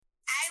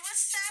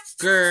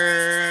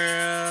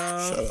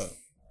Girl. Shut up.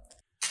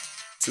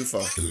 Too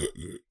far.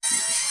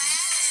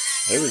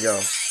 Here we go.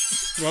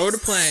 Roll the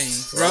plane.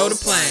 Roll the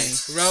plane.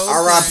 Roll the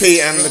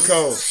R.I.P. and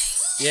Nicole.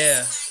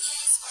 Yeah.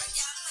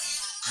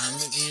 I'm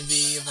the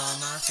envy of all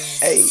my fans.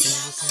 Hey.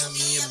 Tell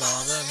me a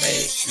baller, Hey,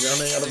 mate. you know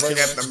they gotta bring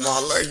up the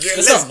ball again.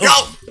 Let's Let's go.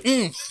 go.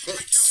 Hey.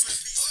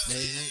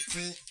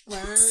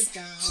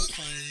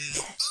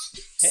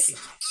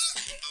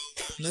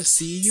 Let's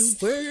see you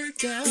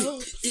work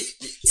out.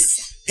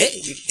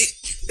 Hey.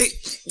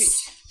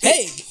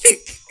 Hey.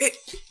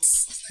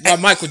 By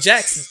Michael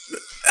Jackson.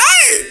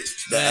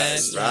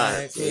 That's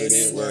right. Put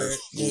in work.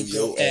 Move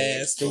your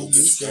ass, don't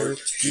dessert.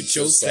 Get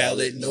your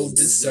salad, no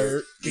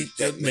dessert. Get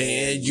that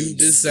man you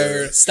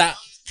deserve. Stop.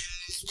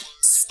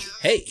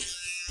 Hey.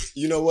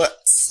 You know what?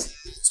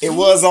 It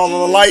was All of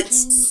the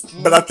Lights,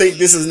 but I think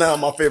this is now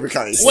my favorite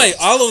Kanye song. Wait,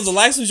 All of the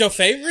Lights was your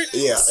favorite?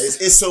 Yeah,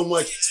 it's so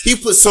much. He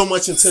put so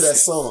much into that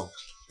song.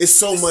 It's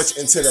so much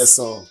into that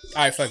song.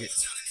 All right, fuck it.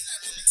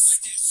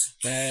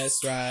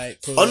 That's right.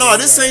 Oh no,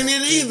 this ain't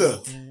it either.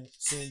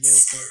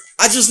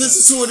 I just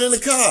listened to it in the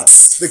car.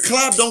 The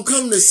clap don't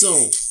come this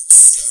soon.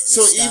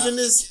 So even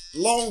this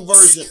long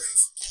version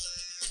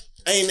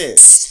ain't it.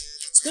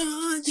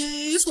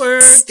 Kanye's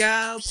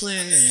workout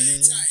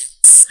plan.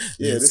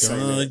 Yeah, this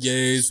ain't it.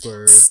 Kanye's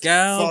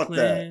workout Fuck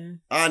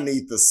plan. that. I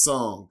need the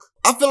song.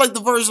 I feel like the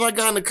version I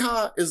got in the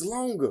car is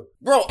longer.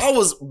 Bro, I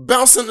was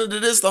bouncing into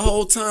this the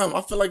whole time.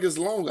 I feel like it's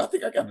longer. I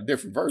think I got a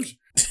different version.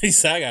 He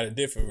said I got a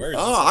different version.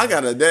 Oh, I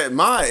got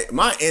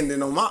my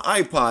ending on my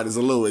iPod is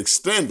a little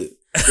extended.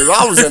 Because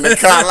I was in the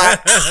car like...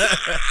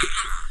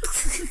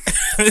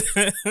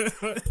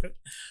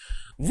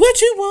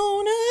 What you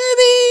wanna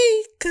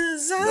be?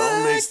 Cause Don't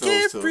I mix those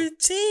can't two.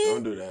 pretend.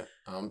 Don't do that.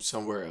 I'm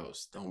somewhere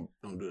else. Don't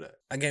do that.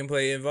 I can't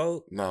play in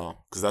Vogue. No,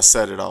 because I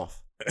set it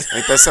off.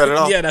 Ain't that set it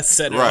off? Yeah, that's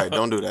set it right, off.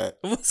 don't do that.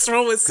 What's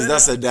wrong with Because set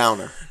that's it a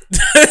downer.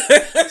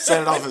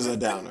 Set it off as a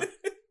downer.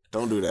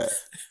 Don't do that.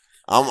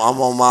 I'm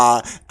on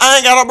my I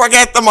ain't gotta break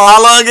at the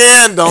mall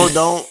again.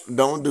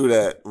 Don't do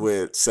that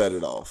with set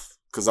it off.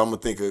 Cause I'm gonna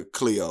think of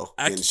Cleo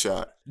getting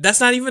shot. That's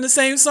not even the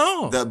same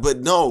song. But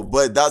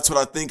that's what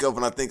I think of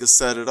when I think of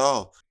set it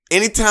off.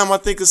 Anytime I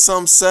think of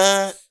something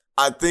sad,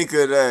 I think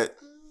of that.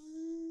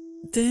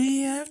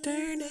 Day after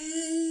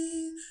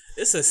day.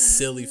 It's a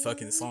silly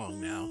fucking song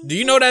now. Do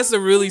you know that's a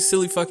really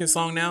silly fucking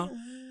song now?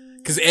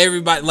 Because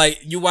everybody, like,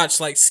 you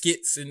watch, like,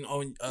 skits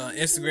on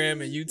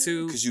Instagram and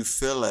YouTube. Because you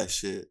feel that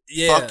shit.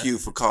 Yeah. Fuck you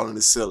for calling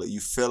it silly. You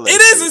feel that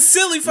It shit. is a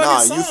silly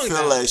fucking song. You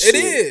feel now. that shit.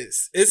 It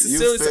is. It's a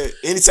silly song.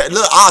 Anytime,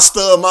 look, I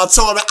stub my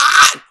tongue.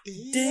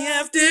 Day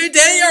after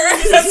day,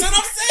 alright? That's what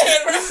I'm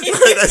saying, right?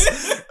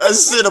 that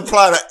shit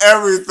apply to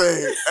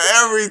everything.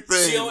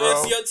 Everything, She don't bro.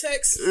 answer your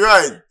text.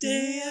 Right.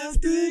 Day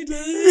after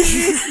day.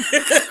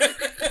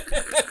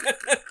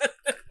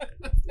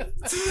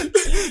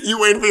 You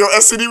waiting for your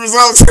STD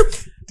results?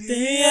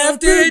 Day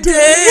after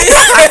day.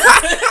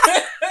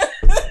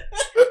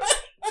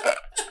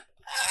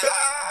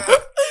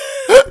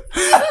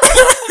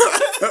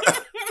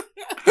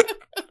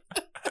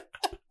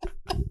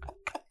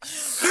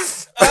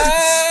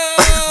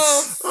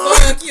 Oh,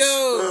 fuck,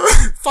 yo.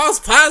 False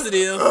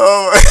positive.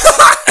 Oh.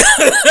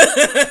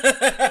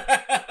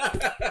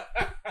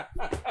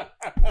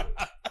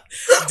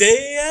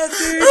 Day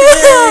after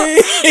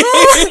day.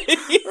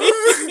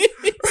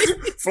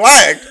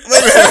 Flag.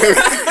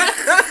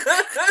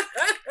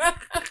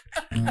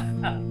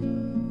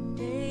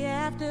 Day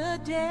after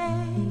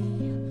day,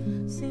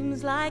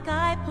 seems like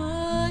I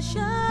push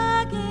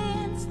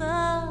against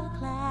the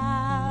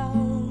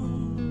clouds.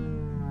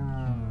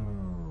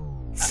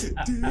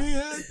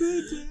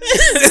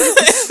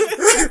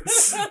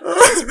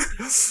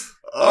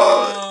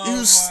 Oh,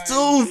 you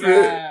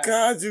stupid.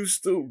 God, you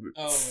stupid.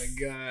 Oh my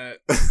god.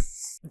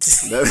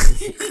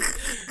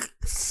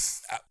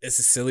 It's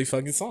a silly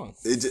fucking song.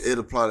 It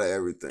apply to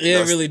everything. Yeah,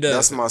 it really does.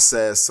 That's my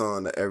sad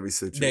song to every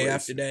situation. Day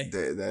after day.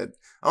 That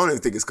I don't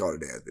even think it's called a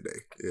day after day.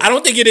 Yeah. I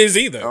don't think it is I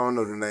either. don't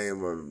know the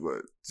name of it,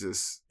 but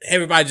just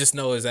Everybody just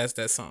knows that's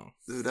that song.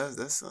 dude,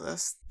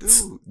 that's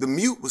dude. The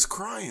mute was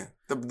crying.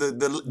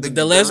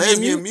 The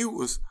lesbian mute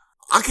was.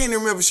 I can't even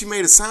remember if she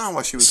made a sound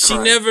while she was She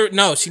crying. never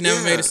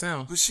made a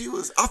sound. But she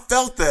was. I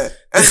felt that.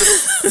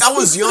 I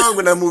was young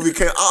when that movie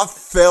came. I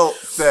felt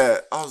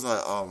that. I was like,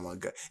 oh my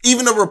god.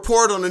 Even the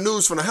report on the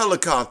news from the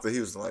helicopter,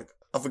 he was like,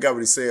 I forgot what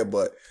he said,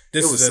 but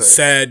This it was is a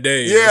sad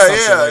day.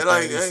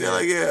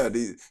 Yeah,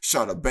 he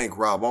shot a bank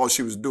rob. All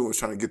she was doing was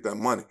trying to get that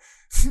money,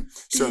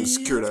 trying to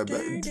secure that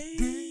bank.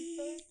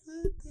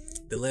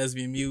 The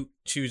lesbian mute,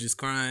 she was just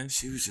crying.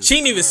 She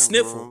didn't even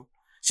sniffle. Bro.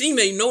 She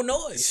made no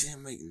noise. She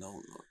didn't make no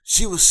noise.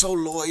 She was so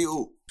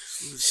loyal.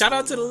 Shout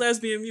out to the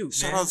lesbian mute.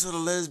 Shout man. out to the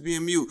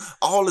lesbian mute.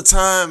 All the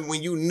time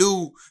when you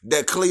knew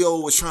that Cleo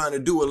was trying to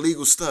do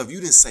illegal stuff, you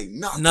didn't say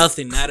nothing.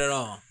 Nothing, not at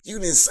all. You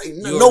didn't say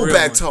You a no real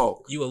back one.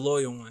 talk. You a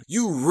loyal one.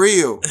 You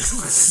real.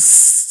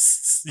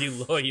 You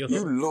loyal. You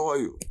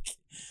loyal.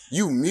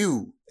 You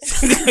mute.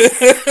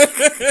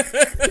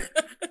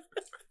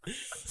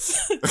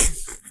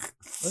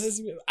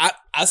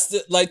 I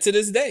still like to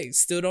this day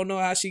still don't know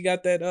how she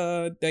got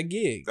that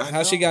gig.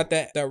 How she got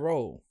that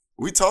role.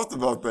 We talked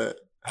about that.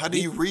 How do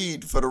you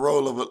read for the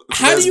role of a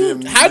How do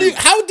lesbian?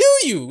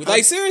 you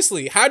like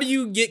seriously? How do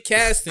you get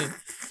casting?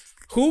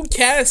 Who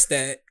cast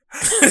that?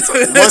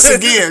 Once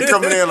again,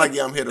 coming in like,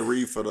 yeah, I'm here to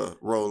read for the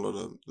role of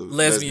the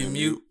lesbian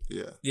mute.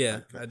 Yeah. Yeah.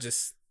 Okay.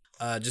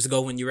 I just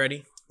go when you're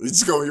ready. You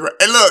just go when you're ready.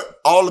 And look,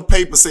 all the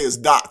paper says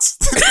dots.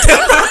 Look,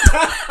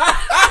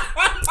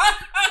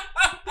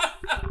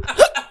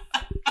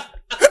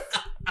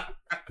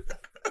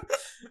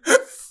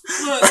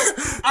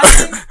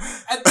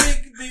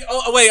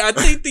 I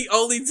think the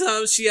only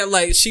time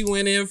she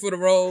went in for the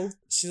role,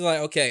 she's like,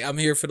 okay, I'm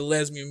here for the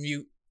lesbian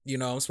mute. You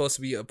know, I'm supposed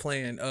to be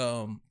playing,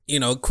 Queen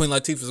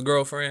Latifah's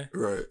girlfriend.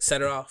 Right.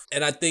 Set her off.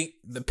 And I think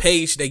the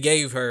page they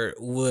gave her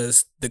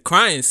was the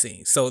crying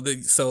scene. So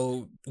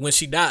when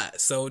she died.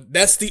 So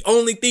that's the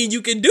only thing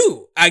you can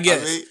do, I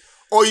guess.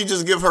 Or you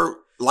just give her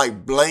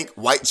like blank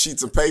white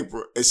sheets of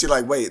paper and she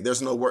like, wait,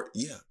 there's no word.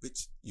 Yeah,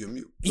 bitch, you're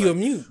mute. You're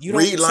mute. You don't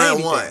read say line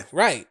anything. 1.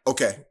 Right.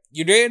 Okay.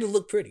 You're there to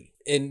look pretty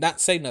and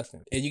not say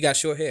nothing. And you got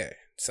short hair.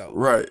 So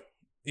right.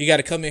 You got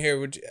to come in here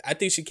with, I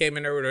think she came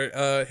in there with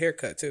her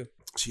haircut too.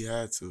 She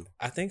had to.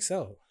 I think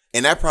so.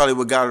 And that probably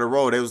what got her the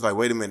role. They was like,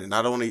 wait a minute,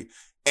 not only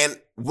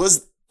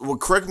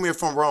correct me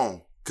if I'm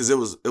wrong, because it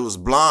was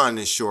blonde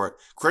and short.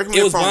 Correct me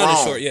if I'm wrong. It was blonde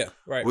and short, yeah,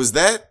 right. Was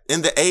that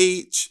in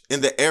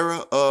the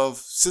era of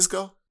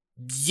Cisco?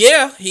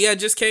 Yeah, he had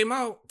just came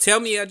out. Tell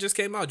me he had just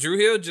came out. Dru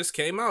Hill just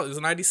came out. It was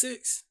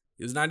 96.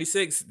 It was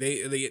 96.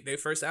 Their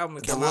first album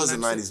came out. That was a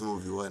 90s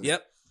movie, wasn't it?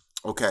 Yep.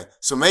 Okay,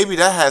 so maybe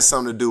that has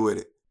something to do with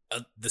it.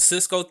 The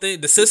Cisco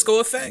thing, the Cisco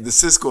effect. The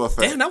Cisco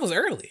effect. Damn, that was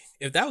early.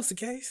 If that was the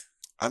case.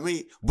 I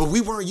mean, but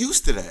we weren't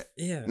used to that.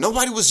 Yeah.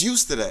 Nobody was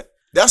used to that.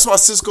 That's why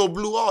Cisco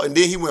blew off, and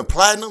then he went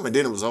platinum, and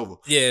then it was over.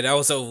 Yeah, that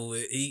was over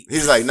with.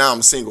 He's like, nah,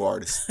 I'm a single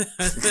artist.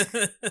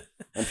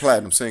 I'm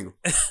platinum single.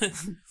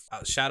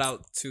 Shout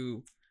out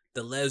to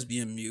the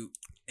lesbian mute,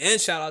 and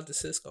shout out to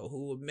Cisco,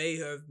 who may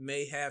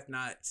have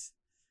not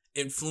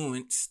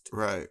influenced.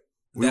 Right.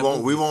 We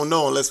won't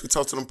know unless we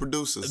talk to them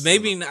producers.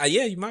 Maybe not.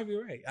 Yeah, you might be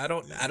right. I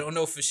don't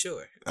know for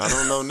sure. I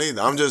don't know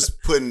neither. I'm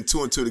just putting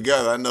 2 and 2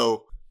 together. I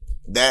know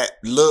that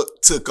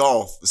look took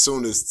off as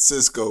soon as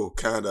Cisco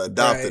kind of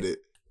adopted it.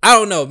 I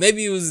don't know.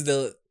 Maybe it was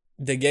the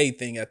gay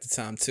thing at the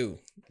time too.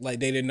 Like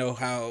they didn't know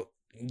how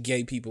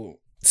gay people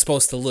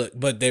supposed to look,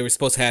 but they were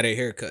supposed to have their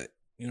haircut.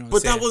 You know.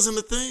 But that wasn't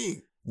a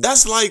thing.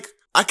 That's like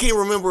I can't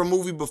remember a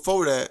movie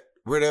before that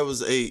where there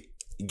was a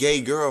gay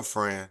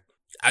girlfriend.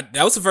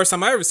 That was the first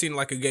time I ever seen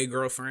like a gay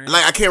girlfriend.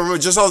 Like I can't remember,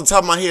 just off the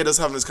top of my head, us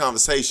having this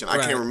conversation. I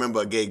can't remember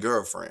a gay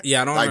girlfriend.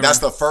 Yeah, I don't. Like remember. that's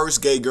the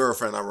first gay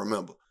girlfriend I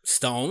remember. It's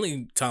the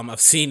only time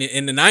I've seen it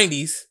in the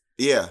 90s.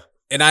 Yeah,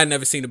 and I had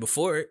never seen it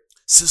before it.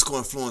 Cisco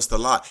influenced a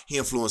lot. He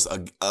influenced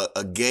a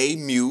gay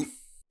mute,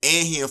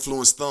 and he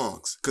influenced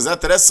thongs. Because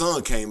after that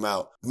song came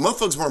out,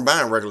 motherfuckers weren't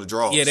buying regular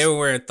draws. Yeah, they were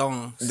wearing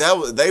thongs.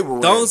 They were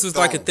wearing thongs was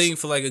like a thing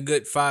for like a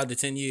good 5 to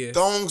 10 years.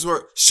 Thongs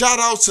were. Shout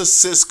out to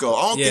Cisco.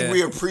 I don't think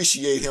we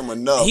appreciate him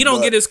enough. He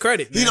don't get his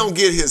credit. Man. He don't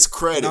get his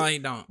credit. No, he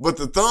don't. But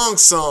the thong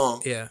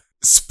song,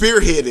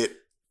 spearheaded.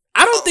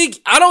 I don't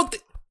think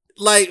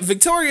like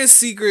Victoria's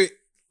Secret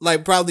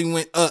like probably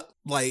went up.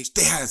 Like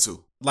they had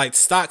to. Like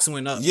stocks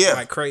went up. Yeah,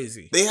 like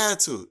crazy. They had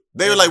to.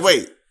 They were like,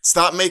 wait,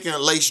 stop making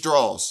lace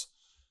draws.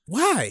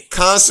 Why?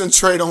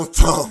 Concentrate on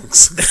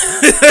thongs.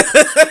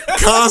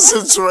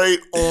 Concentrate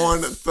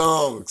on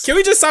thongs. Can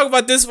we just talk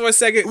about this for a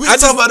second? We can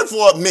talk about it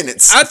for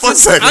minutes. I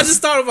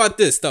just thought about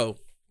this though.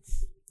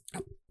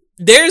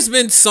 There's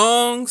been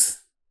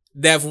songs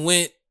that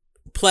went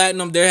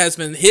platinum. There has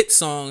been hit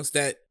songs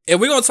that, and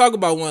we're gonna talk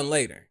about one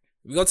later.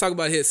 We're gonna talk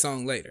about a hit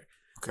song later.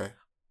 Okay.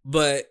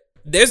 But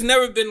there's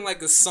never been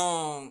like a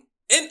song,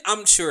 and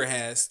I'm sure it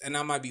has, and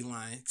I might be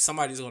lying.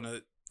 Somebody's gonna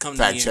come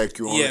fact check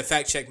you on it. Yeah,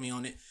 fact check me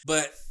on it.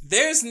 But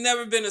there's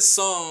never been a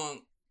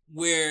song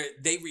where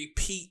they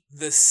repeat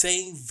the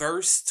same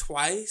verse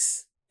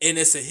twice and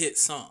it's a hit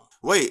song.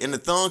 Wait, in the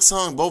thong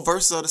song, both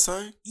verses are the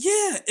same?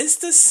 Yeah, it's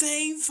the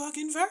same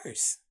fucking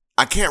verse.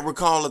 I can't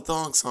recall a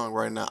thong song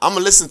right now. I'm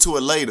gonna listen to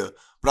it later,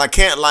 but I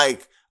can't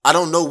I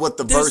don't know what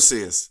the verse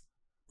is.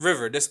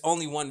 River, there's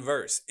only one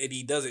verse and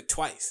he does it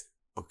twice.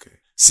 Okay.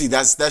 See,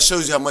 that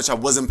shows you how much I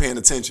wasn't paying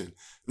attention.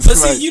 But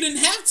see, you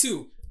didn't have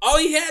to. All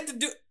you had to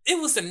do, it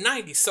was the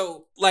 90s.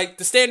 So, like,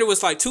 the standard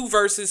was like 2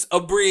 verses, a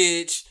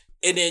bridge,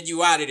 and then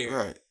you out of there.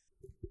 Right.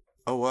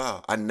 Oh,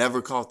 wow. I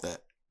never caught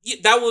that. Yeah,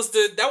 that was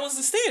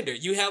the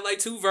standard. You had like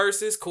 2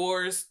 verses,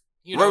 chorus,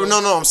 you know. Right,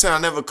 no, I'm saying I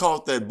never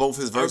caught that both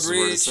his verses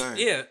were the same.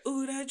 Yeah.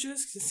 Ooh, that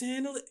just can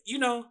handle it. You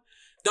know,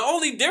 the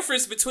only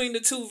difference between the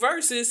 2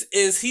 verses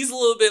is he's a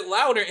little bit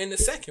louder in the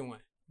second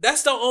one.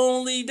 That's the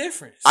only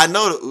difference. I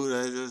know the ooh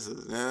that just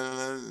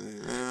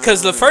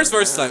because the first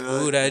verse is like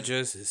ooh that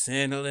just is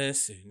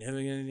handleless and never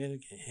gonna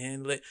can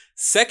handle it.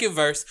 Second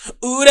verse,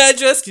 ooh that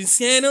just can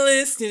handle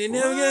it and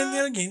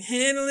never can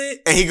handle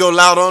it. And he go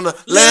loud on the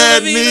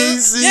let me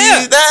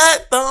see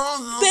that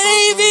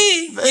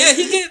baby. Yeah,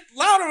 he get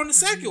louder on the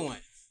second one.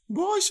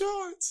 Boy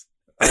shorts.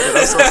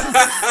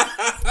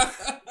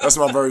 That's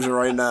my version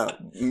right now.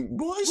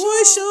 Boy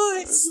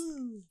shorts.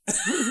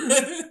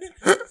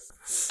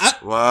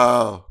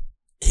 Wow.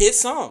 Hit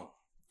song.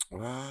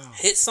 Wow.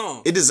 Hit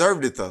song. It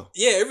deserved it though.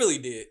 Yeah, it really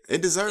did.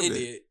 It deserved It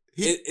it.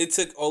 did. It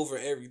took over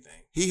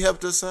everything. He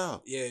helped us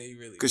out. Yeah, he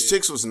really did. Because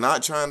chicks was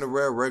not trying to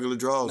wear regular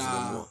drawers no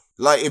Nah. more.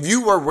 Like,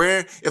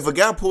 if a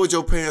guy pulled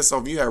your pants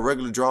off, you had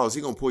regular drawers,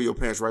 he gonna pull your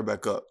pants right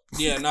back up.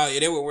 Yeah, no,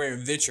 they were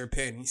wearing Venture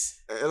panties.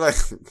 Like,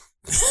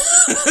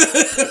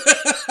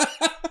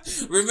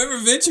 Remember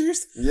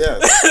Ventures?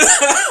 yes.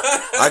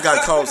 I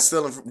got caught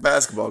stealing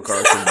basketball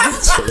cards from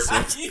Ventures.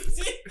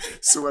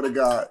 Swear to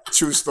God.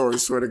 True story,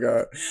 swear to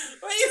God.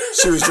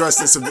 She was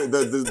dressed in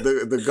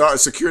the guard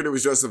security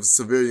was dressed in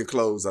civilian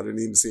clothes. I didn't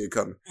even see it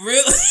coming.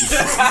 Really?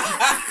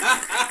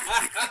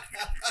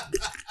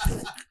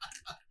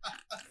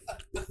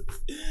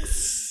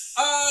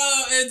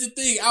 And the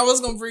thing, I was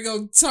gonna bring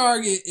up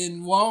Target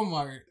and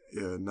Walmart.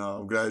 Yeah,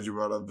 no, I'm glad you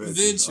brought up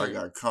Ventures. Venture. I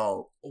got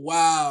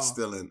caught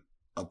stealing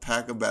a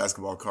pack of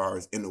basketball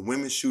cards in the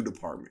women's shoe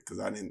department because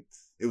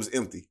it was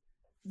empty.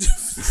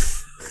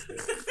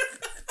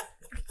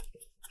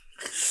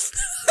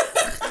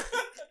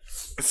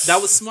 That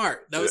was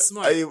smart. That was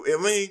smart. I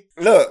mean,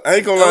 look, I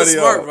ain't gonna lie to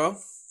y'all. Smart, bro.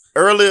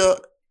 Earlier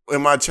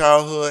in my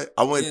childhood,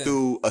 I went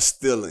through a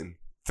stealing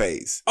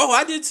phase. Oh,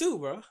 I did too,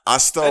 bro. I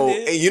stole,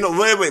 and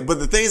wait, but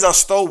the things I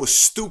stole was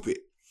stupid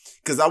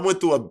because I went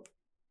through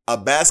a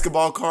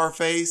basketball card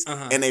phase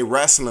and a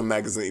wrestling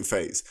magazine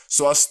phase.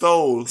 So I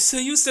stole. So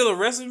you still a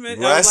wrestling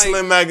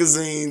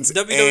magazines,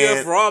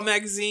 WWF Raw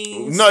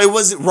magazines? No, it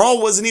wasn't. Raw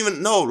wasn't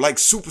even like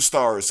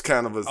Superstars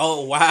kind of.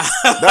 Oh wow,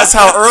 that's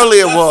how early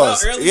it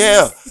was.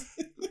 Yeah,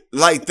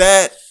 like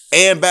that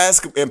and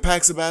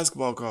packs of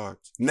basketball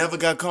cards. Never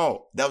got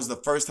caught. That was the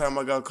first time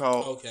I got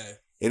caught. Okay.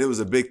 And it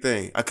was a big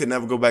thing. I could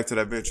never go back to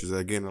that Ventures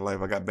again in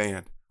life. I got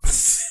banned.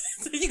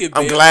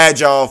 I'm glad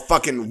y'all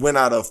fucking went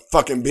out of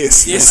fucking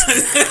business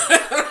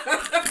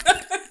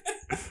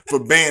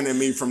for banning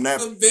me from that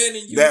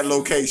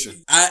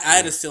location. I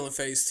had a stealing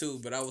phase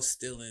too, but I was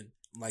stealing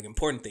like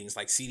important things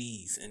like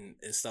CDs and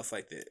stuff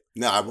like that.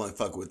 No, I wasn't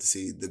fucking with the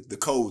CD. The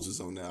codes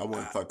was on there. I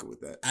wasn't fucking with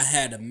that. I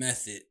had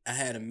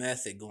a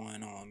method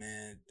going on,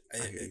 man.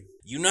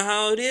 You know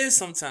how it is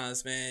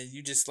sometimes, man.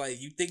 You just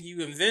like, you think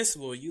you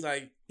invincible. You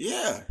like,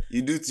 yeah,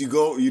 you do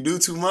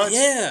too much.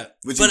 Yeah,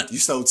 but you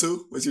stole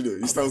two. What you do?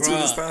 You stole two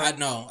this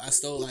time? I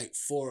stole like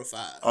 4 or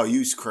 5. Oh,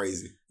 you's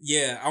crazy.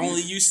 Yeah, I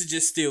only used to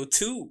just steal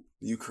 2.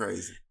 You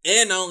crazy.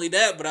 And not only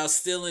that, but I was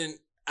stealing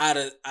out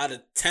of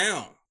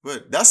town.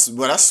 But that's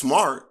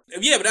smart.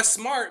 Yeah, but that's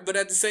smart. But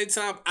at the same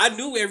time, I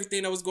knew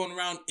everything that was going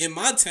around in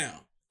my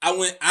town. I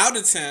went out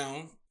of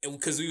town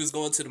because we was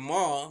going to the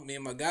mall. Me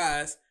and my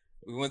guys,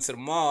 we went to the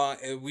mall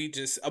and we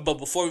just. But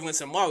before we went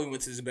to the mall, we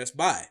went to the Best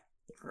Buy,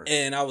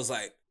 and I was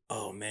like,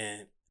 "Oh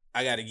man,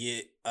 I gotta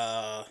get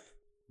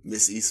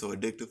Miss E so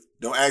addictive."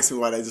 Don't ask me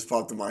why that just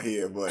popped in my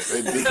head, but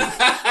they did.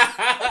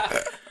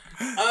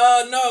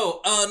 No.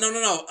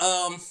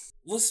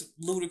 What's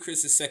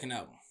Ludacris' second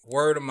album?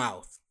 Word of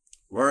Mouth.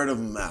 Word of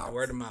mouth.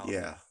 Word of mouth.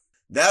 Yeah.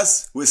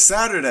 That's with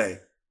Saturday.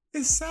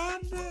 It's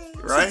Saturday.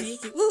 Right?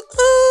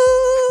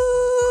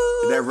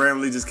 That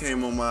randomly just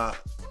came on my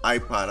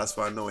iPod. That's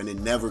why I know. And it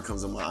never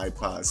comes on my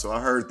iPod. So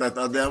I heard that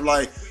the other day. I'm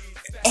like,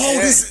 oh,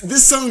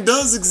 this song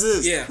does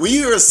exist. Yeah. When you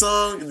hear a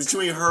song that you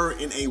ain't heard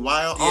in a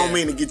while, I don't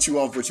mean to get you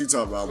off what you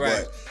talking about.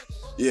 Right. But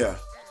yeah.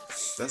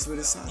 That's what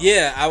it sounds.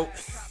 Yeah.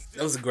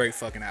 That was a great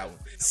fucking album.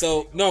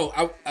 So, no,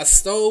 I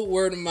stole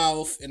Word of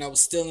Mouth and I was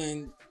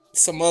stealing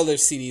some other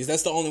CDs.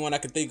 That's the only one I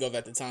could think of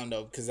at the time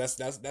though, because that's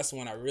the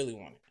one I really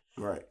wanted.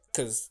 Right.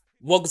 Because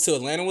Welcome to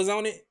Atlanta was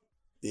on it,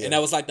 and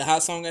that was like the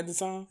hot song at the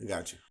time.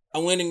 Got you. I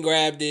went and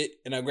grabbed it,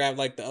 and I grabbed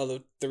like the other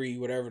 3,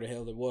 whatever the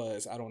hell it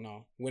was. I don't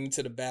know. Went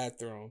into the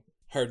bathroom,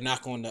 heard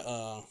knock on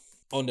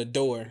the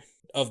door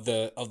of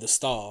the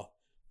stall.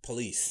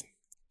 Police,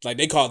 like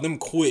they called them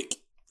quick.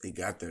 They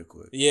got there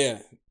quick. Yeah,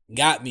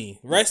 got me,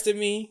 arrested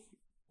me,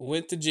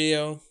 went to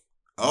jail.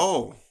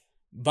 Oh.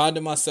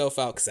 Bonded myself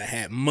out because I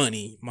had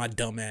money, my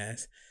dumb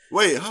ass.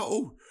 Wait, how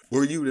old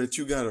were you that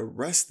you got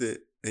arrested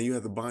and you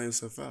had to bond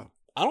yourself out?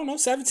 I don't know,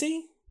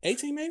 17,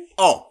 18 maybe?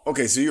 Oh,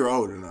 okay, so you're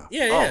older now.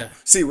 Yeah.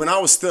 See, when I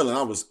was stealing,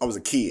 I was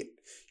a kid.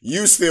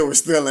 You still were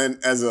stealing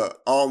as a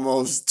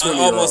almost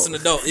 20-year-old. Almost an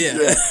adult,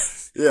 yeah.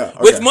 Yeah. Okay.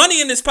 With money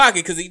in his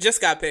pocket because he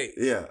just got paid.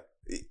 Yeah.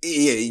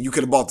 Yeah, you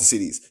could have bought the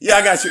CDs. Yeah,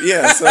 I got you.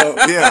 Yeah, so,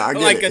 yeah, I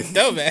get like it. Like a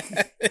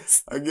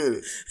dumbass. I get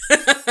it.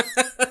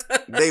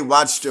 They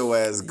watched your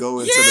ass go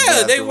into the bathroom.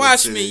 Yeah, they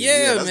watched me.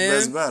 Yeah, that's man.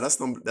 Best Buy.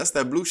 That's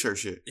that blue shirt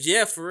shit.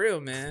 Yeah, for real,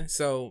 man.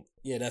 So,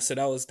 yeah, that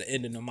was the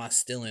ending of my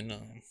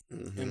stealing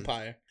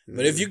empire.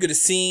 But if you could have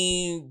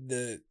seen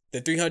the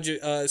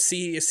 300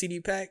 CD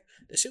pack,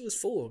 that shit was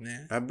full,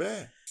 man. I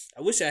bet.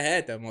 I wish I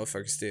had that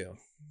motherfucker still.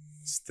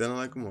 Stealing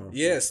like a motherfucker.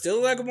 Yeah,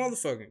 stealing like a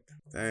motherfucker.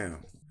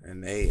 Damn.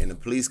 And the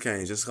police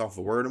came just off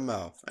of word of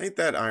mouth. Ain't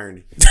that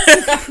irony?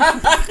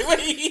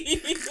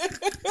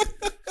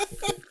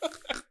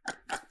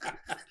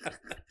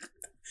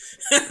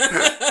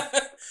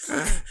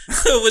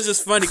 it was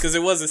just funny because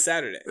it wasn't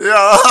Saturday.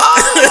 Yeah.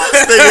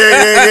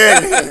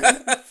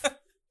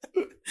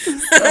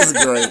 That's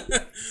great.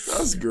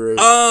 That's great.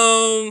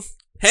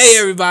 Hey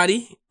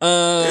everybody.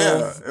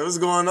 Yeah, it was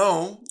going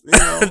on. You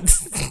know,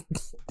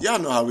 y'all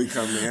know how we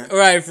come in.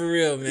 Right, for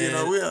real,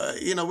 man. We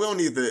don't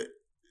need to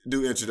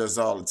do introductions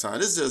all the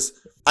time. It's just,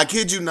 I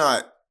kid you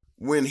not,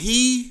 when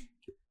he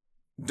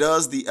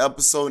does the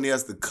episode and he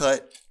has to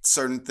cut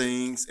certain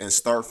things and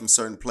start from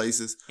certain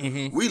places,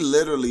 we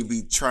literally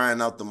be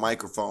trying out the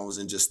microphones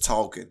and just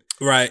talking.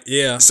 Right,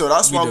 yeah. So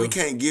that's why we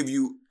can't give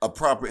you a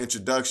proper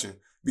introduction,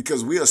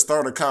 because we'll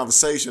start a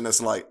conversation that's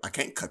like, I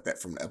can't cut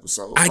that from the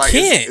episode. I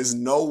can't. There's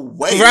no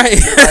way. Right.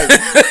 Like,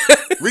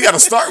 we got to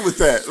start with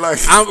that. Like,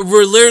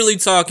 we're literally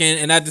talking,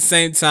 and at the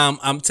same time,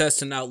 I'm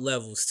testing out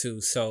levels too.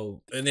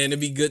 So, and then it'd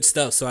be good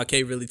stuff. So I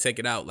can't really take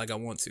it out like I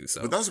want to.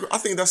 So, but I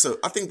think that's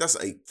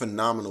a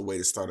phenomenal way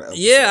to start an episode.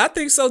 Yeah, I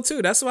think so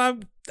too. That's why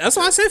I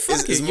said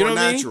fuck it's it. more You know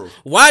natural.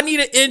 what I mean? Why need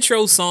an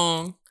intro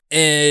song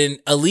and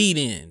a lead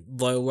in,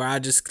 but where I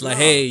just like,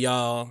 hey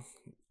y'all,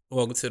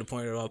 welcome to the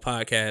Point of Our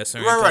Podcast. Or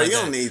Right. like You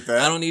don't need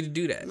that. I don't need to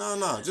do that.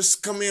 No.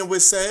 Just come in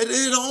with "Said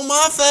It on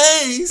My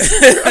Face."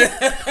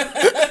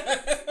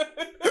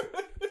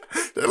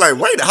 They're like,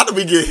 wait, how did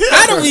we get here?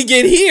 How did we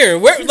get here?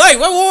 Where? Like,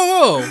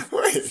 whoa.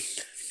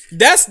 Wait.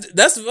 That's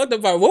the fucked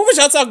up part. What was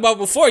y'all talking about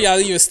before y'all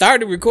even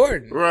started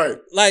recording? Right.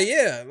 Like,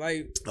 yeah,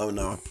 like. Oh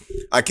no,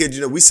 I kid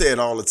you. We say it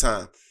all the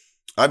time.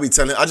 I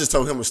just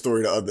told him a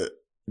story the other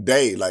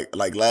day, like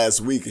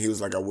last week, and he was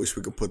like, "I wish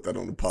we could put that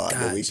on the pod." God,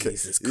 but we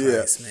Jesus can't.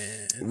 Christ, Yeah,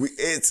 man. we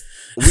can't.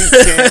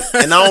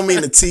 And I don't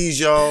mean to tease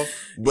y'all,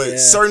 but Yeah.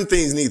 certain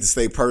things need to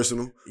stay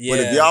personal. Yeah. But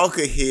if y'all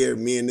could hear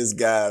me and this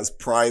guy's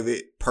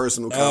private,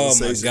 personal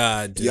conversation, Oh my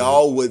God, dude.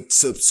 y'all would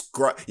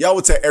subscribe. Y'all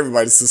would tell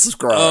everybody to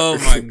subscribe. Oh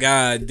my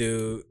God,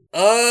 dude.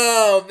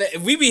 Oh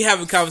man, we be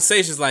having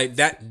conversations like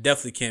that.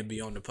 Definitely can't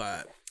be on the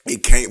pod.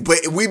 It can't.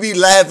 But we be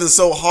laughing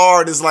so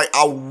hard. It's like,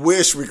 I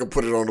wish we could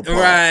put it on the pod.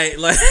 Right,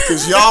 like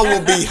Because y'all will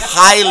be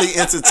highly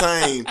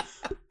entertained,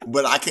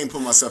 but I can't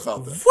put myself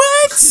out there.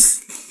 what?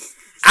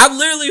 I've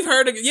literally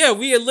heard.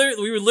 We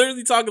were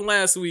literally talking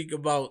last week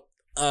about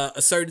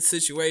a certain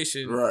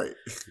situation. Right.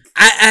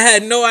 I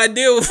had no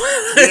idea.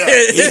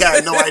 Yeah, he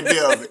had no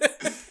idea of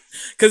it.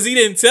 Because he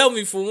didn't tell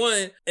me, for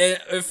one, and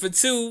for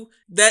two,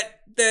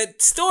 that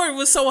story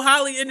was so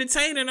highly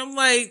entertaining. I'm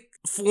like,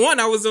 for one,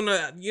 I was on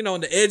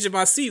the edge of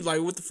my seat, like,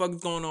 what the fuck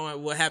is going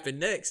on? What happened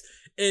next?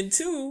 And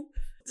two,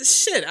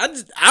 shit, I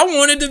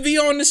wanted to be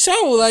on the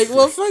show. Like,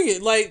 well, fuck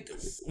it. Like,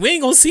 we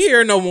ain't gonna see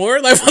her no more.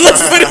 Like,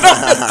 let's put it on.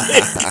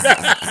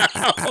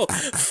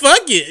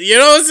 Fuck it. You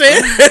know what I'm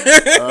saying?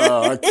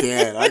 Oh, I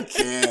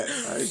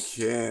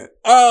can't.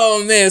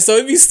 Oh man, so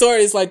it be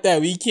stories like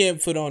that we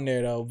can't put on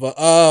there though. But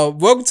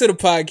welcome to the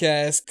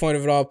podcast, Point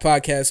of It All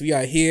Podcast. We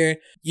are here.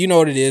 You know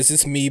what it is.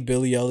 It's me,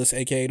 Billy Ellis,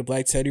 aka the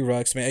Black Teddy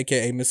Ruxpin,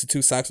 aka Mr.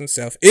 Two Socks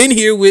himself. In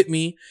here with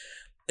me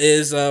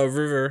is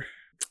River.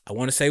 I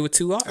want to say with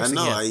two R's. I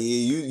know. Again.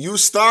 You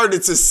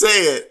started to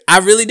say it. I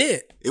really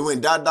did. It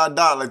went ... like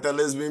that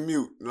lesbian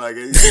mute. Like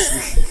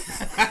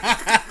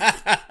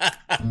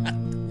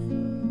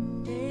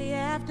Day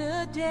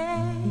after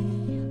day,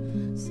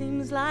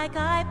 seems like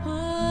I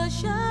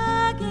push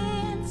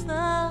against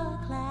the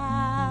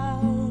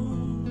clouds.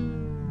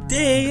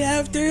 Day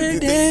after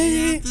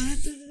day.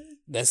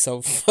 That's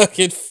so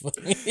fucking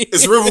funny.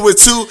 It's River with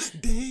two.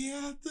 Day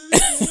after day.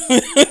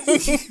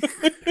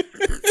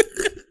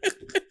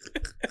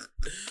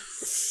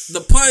 The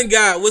pun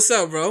guy, what's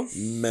up, bro?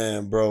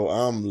 Man, bro,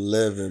 I'm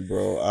living,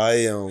 bro. I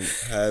am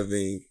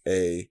having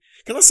a...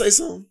 Can I say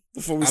something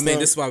before we start? I mean,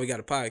 this is why we got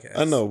a podcast.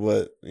 I know,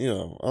 but, I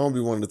don't be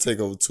wanting to take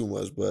over too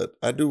much, but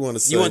I do want to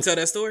say... You want to tell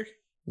that story?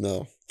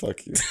 No,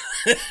 fuck you.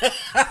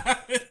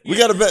 We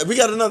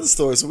got another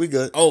story, so we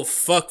good. Oh,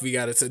 fuck, we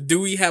got it. So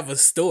do we have a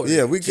story?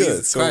 Yeah, we good.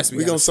 Jesus So Christ, we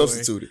got gonna a story.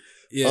 substitute it.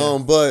 Yeah.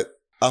 But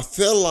I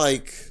feel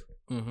like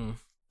Mm-hmm.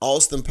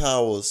 Austin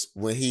Powers,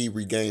 when he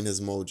regained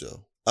his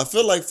mojo, I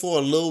feel like for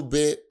a little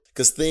bit,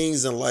 because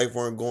things in life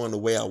weren't going the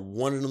way I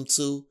wanted them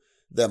to,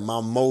 that my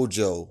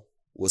mojo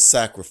was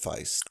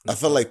sacrificed. I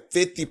feel like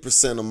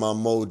 50% of my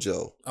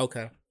mojo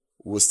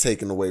was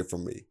taken away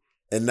from me.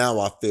 And now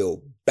I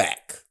feel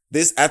back.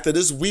 After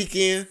this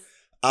weekend,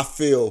 I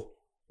feel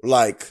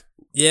like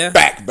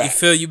back. You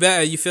feel you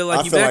back? You feel like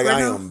I you feel back like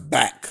right I now? am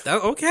back.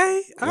 Oh,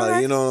 okay. All Like,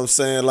 right. you know what I'm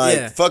saying? Like,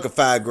 Yeah. fuck a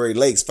 5 great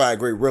lakes, 5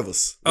 great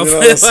rivers. You know Okay.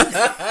 what I'm saying?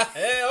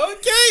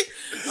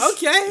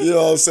 Okay. You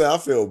know what I'm saying? I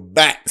feel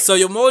back. So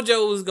your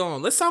mojo was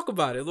gone. Let's talk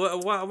about it.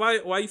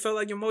 Why you felt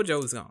like your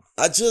mojo was gone?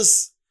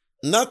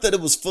 Not that it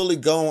was fully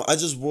gone. I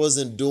just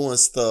wasn't doing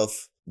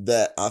stuff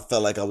that I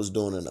felt like I was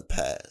doing in the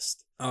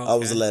past. Okay. I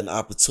was letting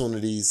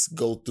opportunities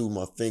go through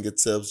my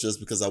fingertips just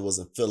because I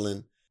wasn't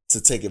feeling to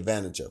take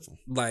advantage of them.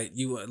 Like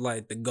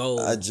the goal.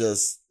 I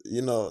just,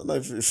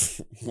 like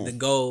the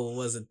goal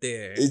wasn't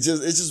there. it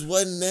just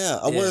wasn't there.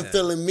 I wasn't Yeah.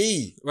 feeling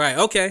me. Right.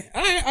 Okay. I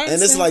And it's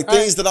understand. like All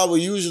things that I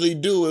would usually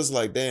do. It's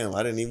like, damn,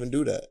 I didn't even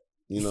do that.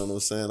 You know what I'm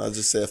saying? I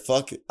just said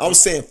fuck it. I was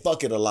saying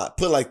fuck it a lot.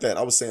 Put it like that.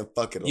 I was saying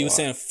fuck it a lot. You were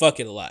saying fuck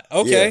it a lot.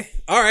 Okay. Yeah.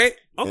 All right.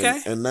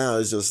 Okay. And now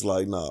it's just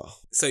like, nah.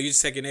 So you're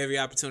just taking every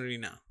opportunity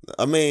now.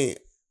 I mean,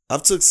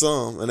 I've took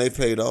some and they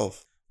paid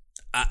off.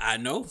 I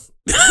know.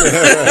 They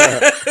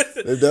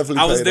definitely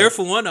I was paid there off.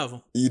 for one of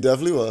them. You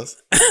definitely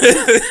was.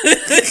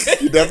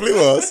 You definitely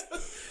was.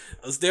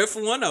 I was there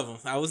for one of them.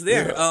 I was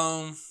there.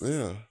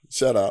 Yeah.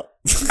 Shut up.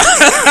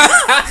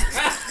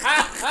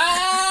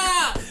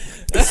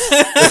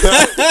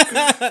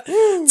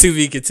 To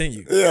be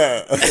continued.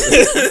 Yeah. We're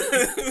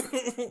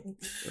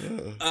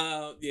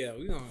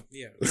gonna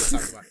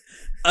talk about it.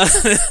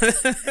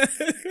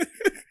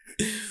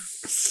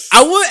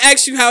 I would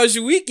ask you how was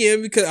your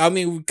weekend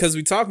because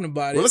we're talking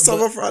about it. Well, let's talk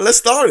about Friday. Let's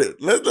start it.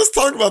 Let's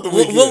talk about the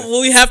weekend. Well,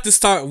 we have to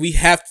start. We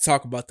have to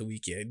talk about the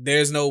weekend.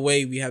 There's no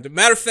way we have to.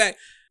 Matter of fact,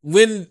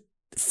 when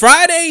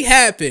Friday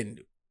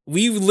happened,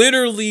 we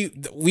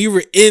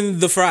were in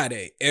the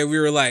Friday and we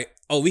were like,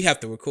 oh, we have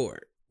to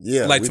record.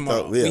 Yeah, like we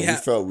tomorrow. Thought, we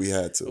felt we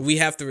had to. We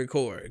have to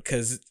record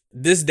because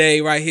this day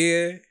right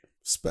here,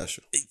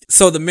 special.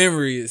 So the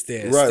memory is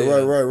there.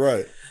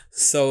 Right.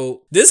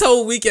 So this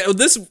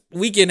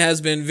weekend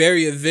has been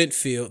very event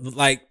filled,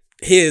 like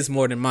his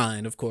more than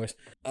mine, of course.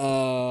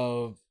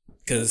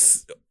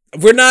 Because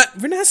we're not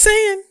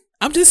saying.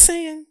 I'm just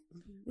saying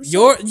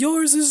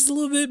yours is a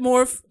little bit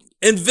more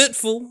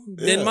eventful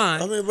than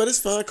mine. I mean, but it's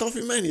fine.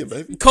 Coffee Mania,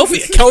 baby.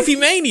 Coffee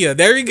Mania.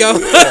 There we go.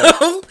 Yeah.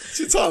 What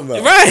you talking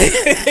about?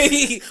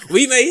 Right.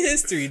 We made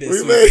history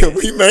this week.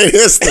 We made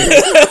history.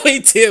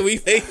 We did.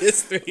 We made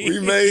history. We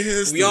made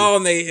history. We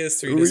all made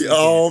history this weekend.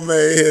 all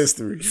made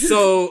history.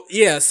 So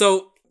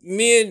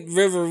me and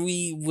River,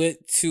 we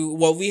went to,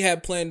 we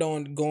had planned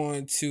on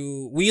going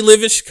to, we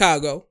live in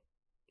Chicago.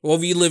 Well,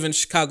 we live in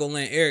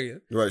Chicagoland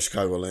area. Right,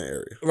 Chicagoland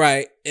area.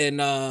 Right. And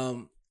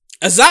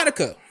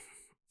Exotica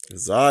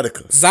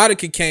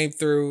came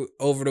through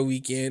over the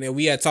weekend, and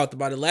we had talked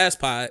about it last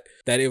pod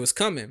that it was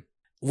coming,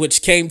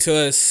 which came to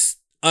us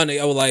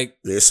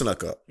it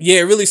snuck up. Yeah,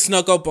 it really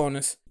snuck up on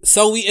us.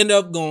 So we ended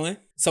up going.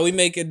 So we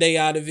make a day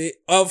out of it.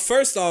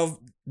 First off,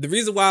 the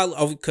reason why,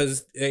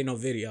 because there ain't no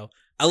video,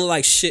 I look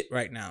like shit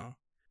right now.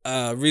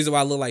 Reason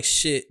why I look like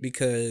shit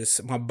because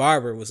my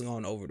barber was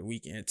going over the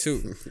weekend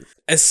too.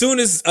 As soon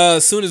as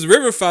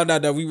River found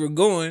out that we were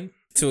going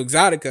to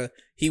Exotica,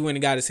 he went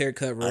and got his hair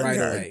cut right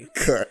away.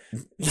 Cut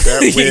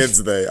that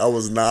Wednesday. I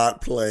was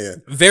not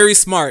playing. Very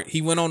smart. He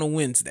went on a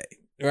Wednesday,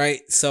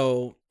 right?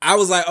 So I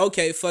was like,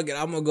 okay, fuck it.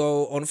 I'm gonna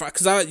go on Friday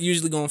because I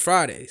usually go on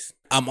Fridays.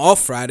 I'm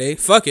off Friday.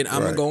 Fuck it.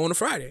 I'm gonna go on a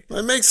Friday.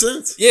 That makes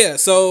sense. Yeah.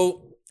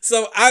 So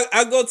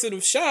I go to the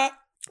shop.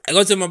 I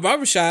go to my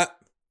barber shop.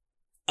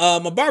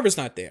 My barber's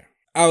not there.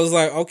 I was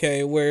like,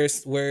 okay,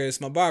 where's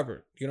my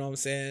barber? You know what I'm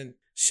saying?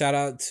 Shout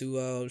out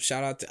to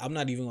I'm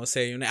not even gonna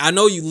say your name. I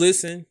know you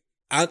listen.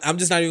 I'm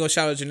just not even gonna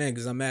shout out your name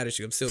because I'm mad at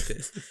you. I'm still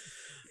pissed.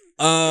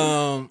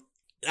 I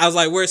was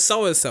like, where's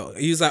so and so?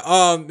 He was like,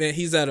 oh man,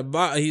 he's at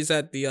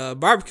the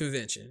barber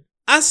convention.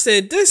 I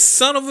said, this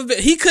son of a bitch.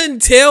 He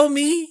couldn't tell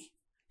me.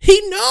 He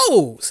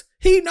knows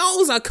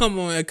I come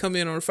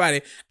in on a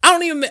Friday.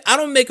 I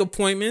don't make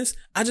appointments.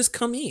 I just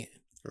come in.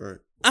 Right.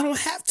 I don't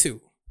have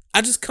to.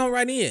 I just come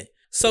right in.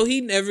 So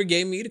he never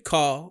gave me the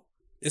call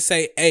and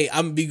say, hey,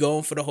 I'm gonna be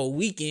going for the whole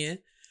weekend.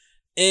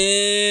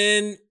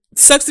 And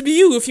sucks to be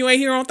you if you ain't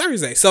here on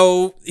Thursday.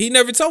 So he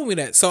never told me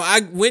that. So I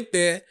went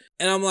there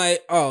and I'm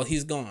like, oh,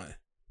 he's gone.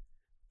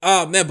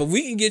 Oh man, but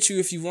we can get you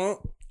if you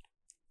want.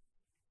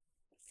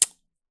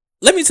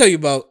 Let me tell you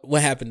about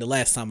what happened the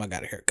last time I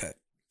got a haircut.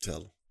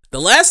 Tell him. The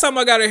last time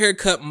I got a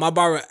haircut, my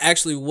barber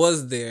actually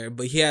was there,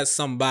 but he had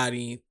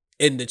somebody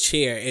in the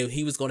chair and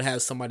he was going to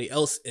have somebody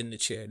else in the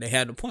chair. They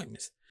had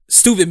appointments.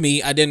 Stupid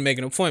me, I didn't make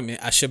an appointment.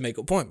 I should make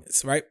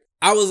appointments, right?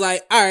 I was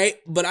like, all right,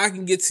 but I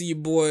can get to your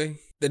boy,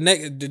 the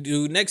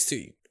dude next to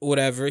you,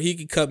 whatever. He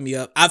could cut me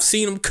up. I've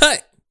seen him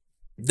cut.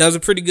 Does a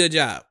pretty good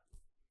job.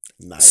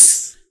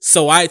 Nice.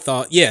 So I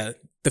thought, yeah,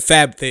 the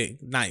fab thing,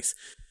 nice.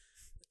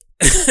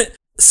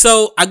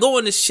 So I go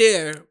in the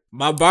chair.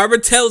 My barber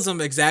tells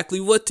him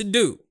exactly what to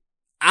do.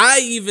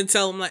 I even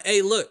tell him like,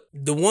 hey, look,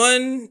 the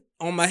one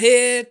on my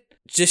head,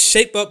 just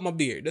shape up my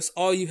beard. That's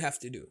all you have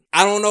to do.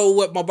 I don't know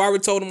what my barber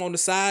told him on the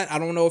side. I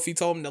don't know if he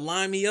told him to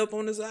line me up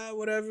on the side,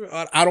 whatever.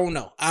 I don't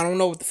know. I don't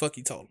know what the fuck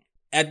he told him.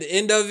 At the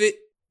end of it,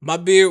 my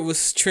beard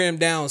was trimmed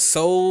down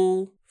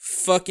so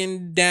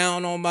fucking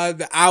down on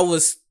I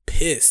was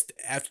pissed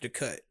after the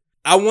cut.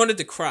 I wanted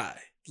to cry.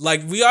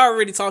 Like, we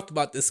already talked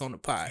about this on the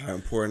pod. How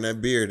important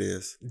that beard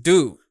is.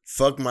 Dude.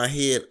 Fuck my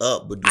head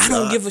up, but I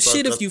don't give a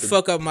shit if you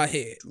fuck up my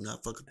head. Do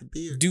not fuck up the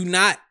beard. Do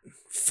not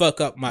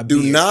fuck up my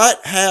beard. Do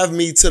not have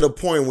me to the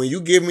point when you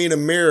give me the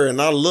mirror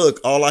and I look,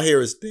 all I hear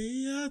is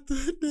day after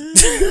day.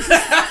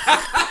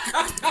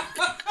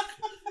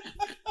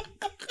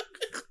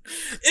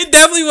 It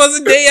definitely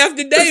was a day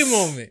after day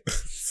moment.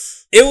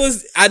 It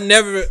was,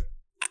 I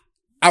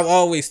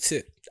always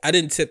tip. I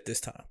didn't tip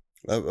this time.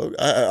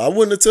 I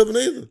wouldn't have tipped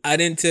either. I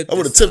didn't tip. I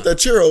would have tipped that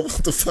churro.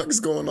 What the fuck is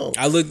going on?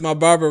 I looked my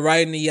barber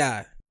right in the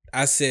eye.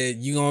 I said,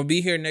 you gonna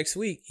be here next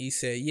week? He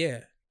said,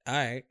 yeah. All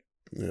right.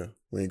 Yeah,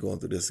 we ain't going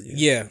through this again.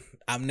 Yeah,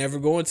 I'm never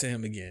going to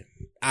him again.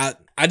 I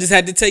just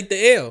had to take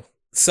the L.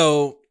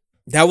 So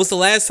That was the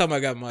last time I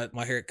got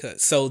my hair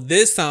cut. So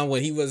this time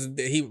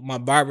when my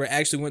barber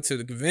actually went to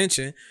the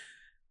convention,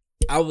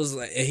 I was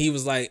like, and he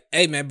was like,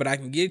 "Hey man, but I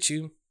can get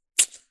you."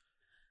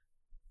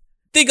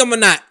 Think I'm a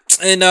not.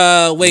 And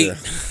wait. Yeah.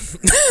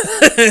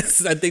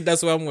 I think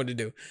that's what I'm going to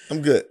do.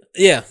 I'm good.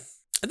 Yeah.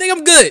 I think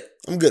I'm good.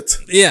 I'm good.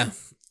 Yeah.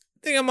 I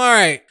think I'm all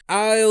right.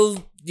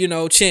 I'll,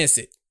 chance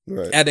it.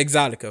 Right. At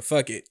Exotica.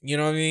 Fuck it. You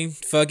know what I mean?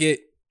 Fuck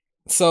it.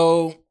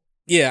 So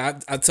yeah,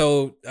 I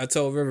told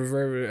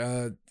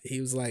River,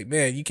 he was like,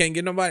 "Man, you can't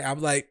get nobody."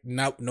 I'm like,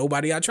 "No,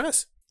 nobody I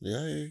trust."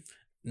 Yeah.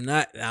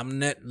 I'm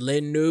not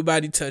letting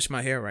nobody touch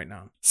my hair right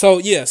now. So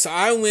yeah, so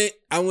I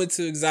went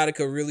to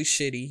Exotica really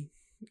shitty.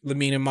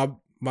 Meaning my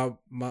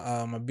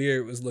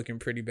beard was looking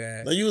pretty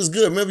bad. No, you was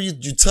good. Remember you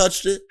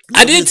touched it?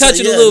 I did touch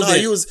it a little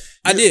bit.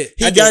 I did.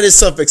 He got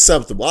himself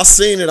acceptable. I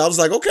seen it. I was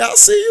like, okay, I'll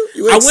see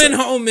you. I went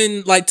home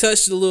and like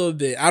touched it a little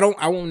bit.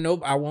 I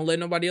won't let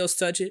nobody else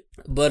touch it.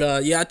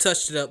 But yeah, I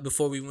touched it up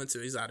before we went to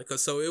Exotica.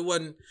 So it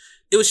was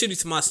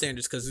shitty to my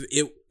standards because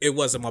it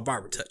wasn't my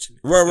barber touching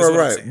it.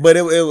 Right. But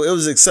it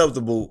was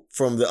acceptable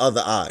from the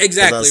other eye.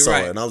 Exactly, I saw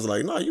right. it, and I was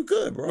like, no, you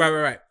good, bro.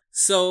 Right.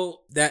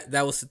 So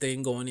that was the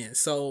thing going in.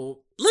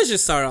 So let's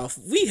just start off.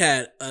 We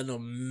had an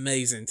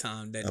amazing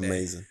time that day.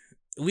 Amazing.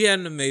 We had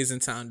an amazing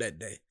time that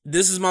day.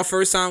 This is my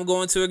first time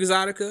going to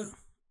Exotica.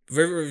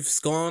 River's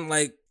gone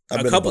like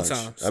a couple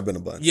times. I've been a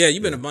bunch. Yeah,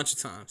 you've been a bunch of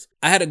times.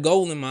 I had a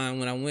goal in mind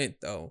when I went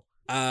though.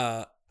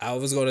 I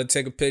was going to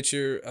take a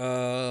picture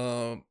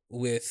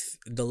with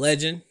the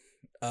legend,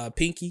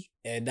 Pinky,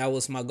 and that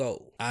was my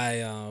goal.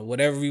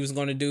 Whatever we was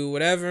going to do,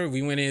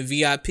 we went in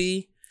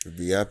VIP.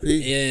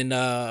 And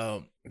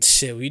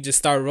we just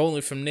started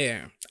rolling from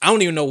there. I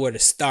don't even know where to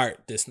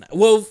start this night.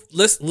 Well,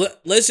 let's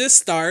just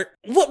start.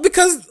 What?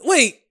 Because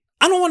wait,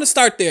 I don't want to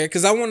start there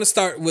because I want to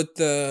start with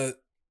the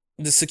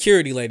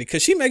security lady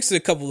because she makes a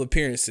couple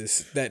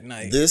appearances that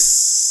night. This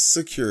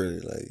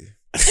security lady.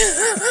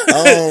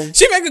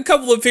 She make a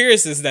couple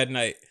appearances that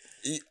night.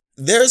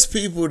 There's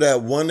people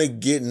that want to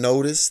get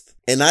noticed,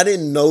 and I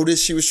didn't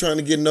notice she was trying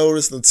to get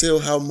noticed until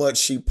how much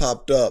she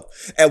popped up.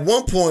 At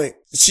one point,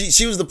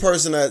 she was the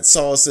person that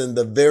saw us in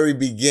the very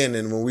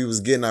beginning when we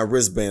was getting our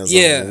wristbands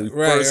on when we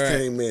first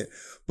came in.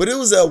 But it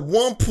was at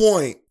one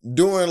point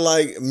during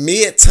like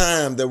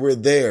mid-time that we're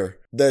there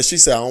that she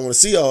said, "I don't want to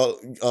see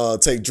y'all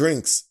take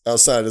drinks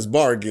outside this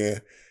bar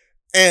again."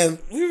 And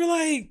we were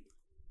like,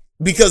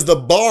 because the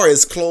bar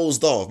is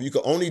closed off. You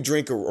can only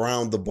drink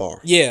around the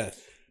bar. Yeah.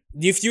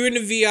 If you're in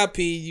the VIP,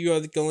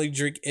 you can only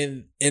drink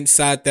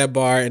inside that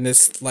bar, and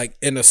it's like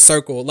in a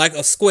circle, like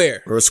a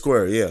square. Or a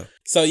square, yeah.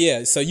 So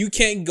you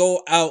can't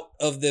go out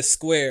of this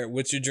square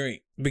with your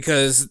drink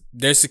because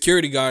there's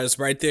security guards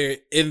right there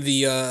in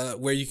the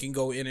where you can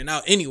go in and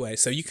out anyway.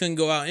 So you couldn't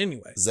go out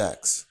anyway.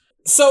 Zach's.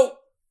 So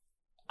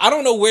I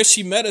don't know where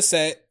she met us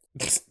at.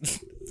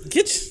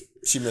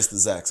 She missed the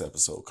Zach's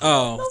episode.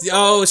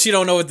 Oh, she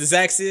don't know what the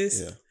Zach's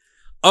is? Yeah.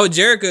 Oh,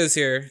 Jerica's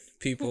here,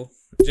 people.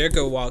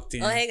 Jerica walked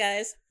in. Oh, hey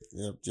guys.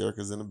 Yep,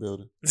 Jerica's in the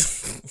building.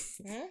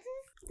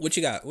 What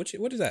you got? What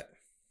is that?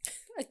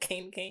 A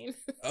cane.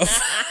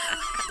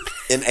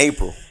 In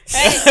April.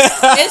 Hey,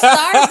 it's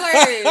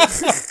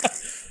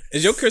Starburst.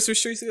 Is your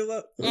Christmas tree still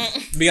up?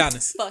 Be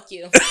honest. Fuck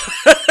you.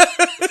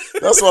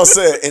 That's what I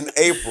said. In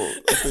April.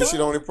 I think she's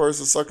the only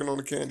person sucking on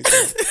the candy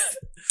cane.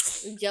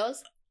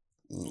 Jealous?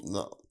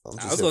 No.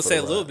 I was gonna say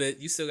a little bit.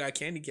 You still got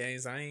candy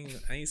canes. I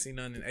ain't seen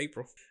none in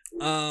April.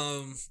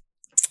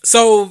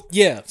 So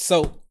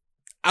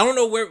I don't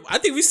know where. I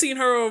think we seen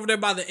her over there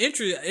by the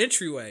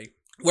entryway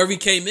where we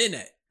came in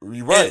at.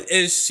 Right.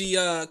 And she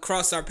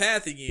crossed our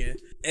path again.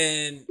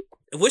 And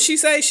what she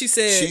say? She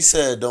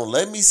said, "Don't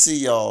let me see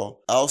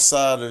y'all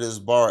outside of this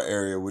bar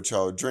area with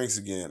y'all drinks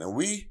again." And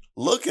we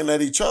looking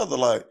at each other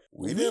like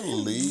we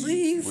didn't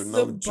leave with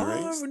no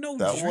drinks.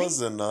 That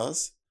wasn't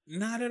us.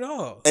 Not at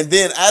all. And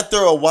then after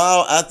a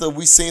while, after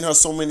we seen her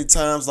so many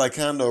times, like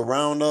kind of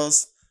around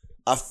us,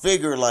 I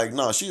figured like,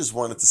 no, she just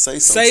wanted to say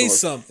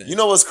something. You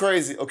know what's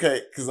crazy?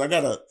 Okay, because I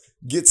gotta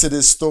get to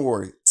this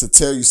story to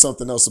tell you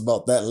something else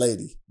about that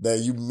lady that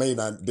you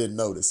didn't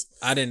notice.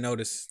 I didn't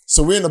notice.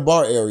 So we're in the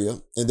bar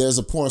area, and there's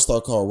a porn star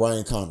called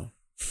Ryan Connor.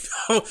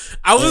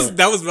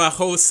 That was my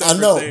whole separate I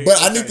know, thing. but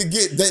I need to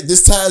get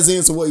this ties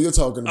into what you're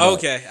talking about.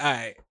 Okay, all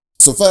right.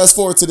 So fast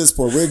forward to this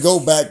point. We'll go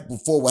back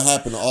before what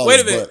happened to all Wait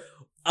this. Wait a minute.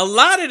 A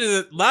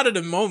lot of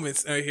the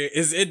moments out here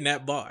is in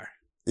that bar.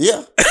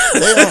 Yeah,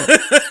 they are.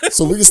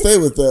 So we can stay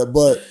with that.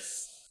 But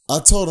I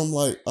told him,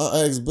 like,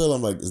 I asked Bill,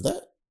 I'm like, is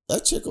that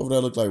chick over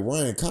there look like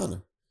Ryan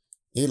Connor?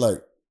 He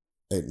like,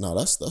 hey, no,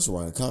 that's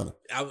Ryan Connor.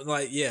 I was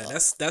like, yeah,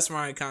 that's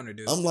Ryan Connor,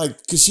 dude. I'm like,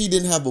 because she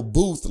didn't have a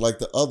booth like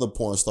the other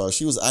porn stars.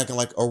 She was acting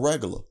like a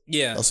regular.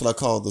 Yeah. That's what I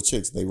call the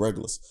chicks. They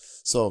regulars.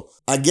 So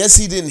I guess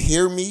he didn't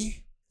hear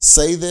me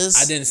say this.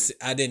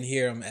 I didn't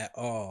hear him at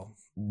all.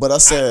 But I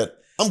said,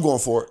 I'm going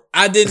for it.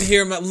 I didn't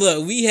hear him.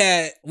 Look, we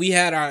had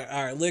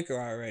our liquor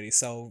already,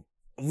 so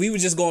we were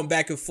just going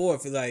back and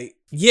forth. Like,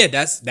 yeah,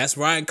 that's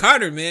Ryan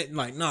Connor, man.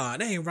 Like, nah,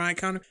 that ain't Ryan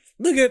Connor.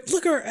 Look at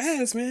her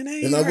ass, man.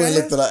 And I went and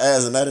looked at her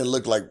ass, and that didn't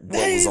look like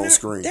what was on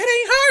screen. That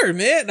ain't her,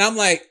 man. And I'm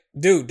like,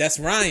 Dude, that's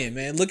Ryan,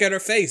 man. Look at her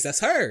face. That's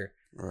her.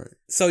 Right.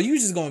 So you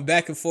just going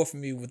back and forth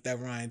with me with that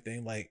Ryan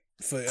thing, like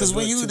for Because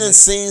when you too done much.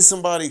 seen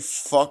somebody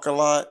fuck a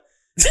lot,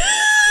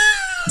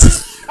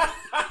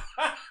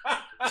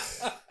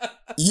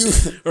 you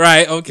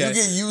Right, okay. you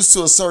get used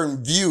to a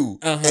certain view,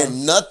 Uh-huh.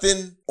 and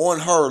nothing on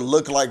her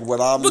look like what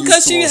I'm Because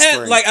used to she on had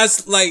screen. like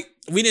us like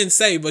we didn't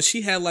say, but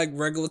she had like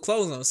regular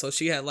clothes on, so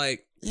she had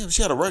like Yeah, but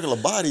she had a regular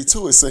body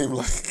too. It seemed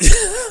like.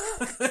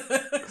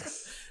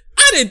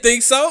 I didn't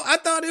think so. I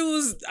thought it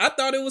was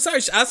her.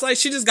 I was like,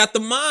 she just got the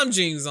mom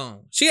jeans on.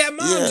 She had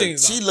mom Yeah,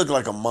 jeans she on. looked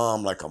like a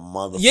mom, like a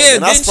mother. Yeah,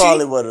 and that's didn't she?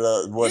 probably what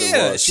it was.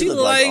 She looked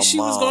looked like a she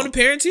was mom. going to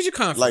parent teacher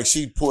conference. Like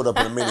she pulled up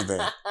in a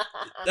minivan.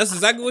 That's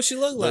exactly what she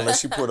looked Like, like.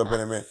 she pulled up in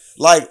a minute.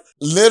 Like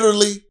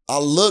literally, I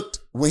looked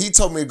when he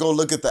told me to go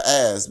look at the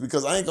ass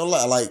because I ain't gonna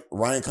lie. Like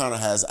Ryan Connor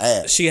has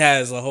ass. She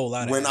has a whole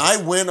lot of When ass.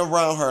 I went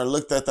around her and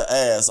looked at the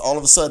ass, all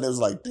of a sudden it was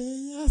like,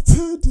 day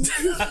after day.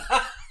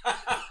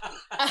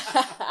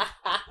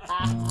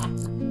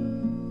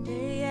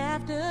 Day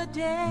after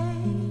day,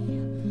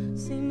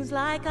 seems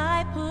like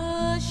I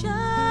push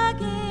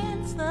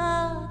against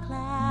the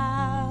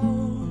clouds.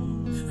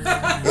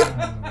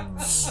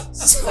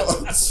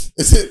 So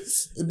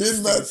it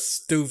didn't match.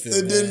 Stupid.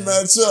 It didn't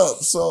man. match up.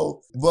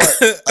 So, but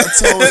I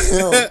told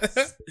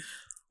him,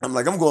 I'm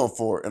like, I'm going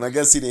for it. And I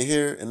guess he didn't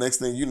hear it. And next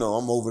thing you know,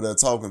 I'm over there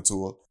talking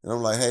to her. And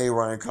I'm like, hey,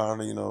 Ryan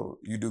Connor,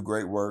 you do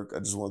great work. I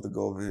just wanted to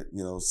go over here,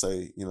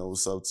 say,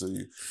 what's up to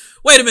you.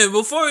 Wait a minute.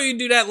 Before you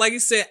do that, like you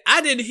said,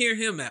 I didn't hear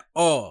him at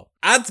all.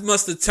 I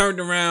must have turned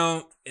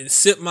around and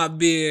sipped my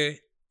beer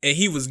and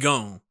he was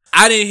gone.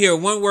 I didn't hear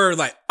one word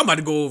like, I'm about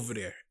to go over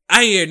there.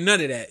 I didn't hear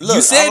none of that. Look,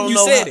 you said how-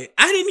 it.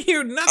 I didn't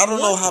hear nothing. I don't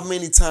know how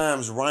many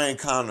times Ryan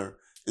Connor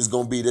is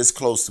going to be this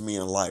close to me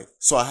in life.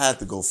 So I had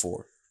to go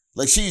for it.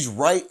 Like, she's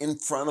right in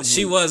front of me.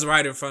 She was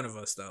right in front of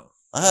us, though.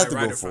 I had to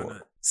right go in front for of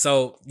it. us.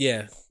 So,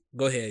 yeah.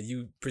 Go ahead.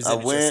 You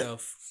presented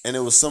yourself. And it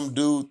was some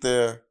dude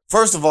there.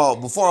 First of all,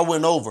 before I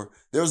went over,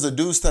 there was a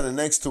dude standing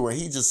next to her. And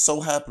he just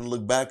so happened to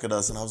look back at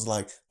us. And I was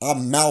like, I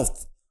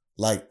mouthed,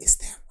 like, is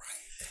that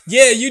right?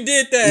 Yeah, you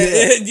did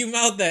that. Yeah. You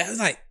mouthed that. I was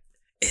like,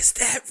 is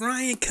that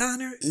Ryan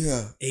Connor? Yeah.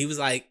 And he was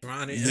like,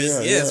 Ryan. Yeah,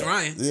 It's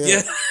Ryan. yeah.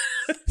 Yeah.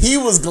 He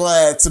was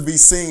glad to be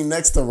seen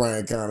next to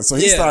Ryan Connor. So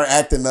he Yeah. started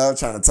acting up,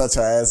 trying to touch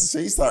her ass and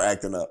shit. He started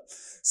acting up.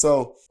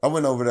 So I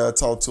went over there,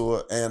 talked to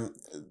her, and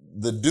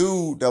the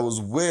dude that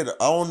was with her,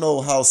 I don't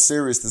know how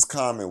serious this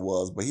comment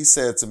was, but he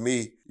said to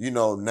me,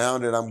 now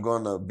that I'm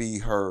going to be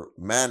her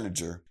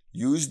manager,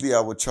 usually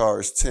I would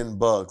charge $10,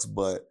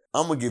 but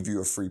I'm going to give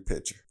you a free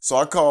picture. So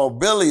I called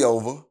Billy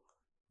over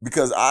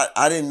because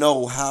I didn't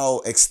know how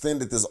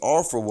extended this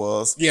offer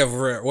was. Yeah,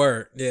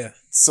 word. Yeah.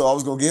 So I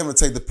was going to get him to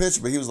take the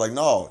picture, but he was like,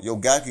 no, your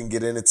guy can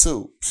get in it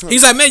too.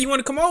 He's like, man, you want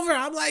to come over?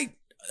 I'm like,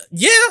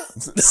 yeah.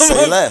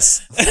 Say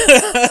less.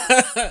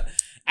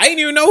 I ain't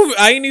even know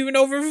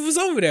if it was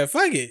over there.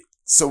 Fuck it.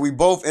 So we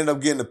both end up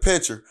getting a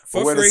picture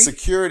For where free. the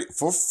security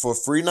for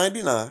free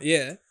 99.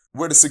 Yeah.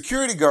 Where the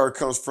security guard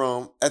comes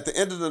from at the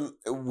end of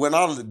when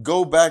I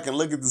go back and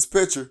look at this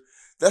picture,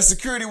 that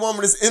security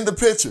woman is in the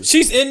picture.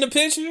 She's in the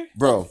picture?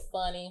 Bro,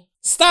 Funny.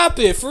 Stop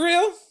it, for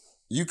real?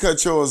 you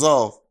cut yours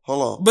off.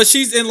 Hold on. But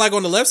she's in like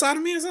on the left side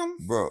of me or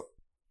something? Bro,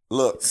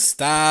 look.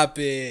 Stop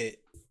it.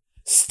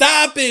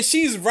 Stop it.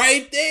 She's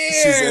right there.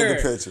 She's in the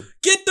picture.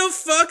 Get the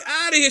fuck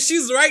out of here.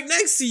 She's right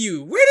next to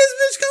you. Where does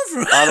bitch come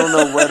from? I don't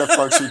know where the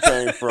fuck she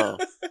came from.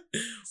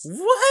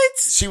 What?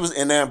 She was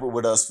enamored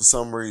with us for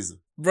some reason.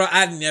 Bro,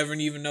 I never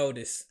even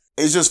noticed.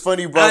 It's just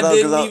funny you brought it I up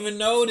didn't because even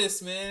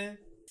notice, man.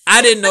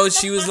 I didn't know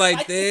she was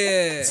like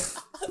there.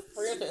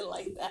 Really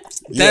like that.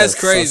 That's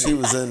crazy. So she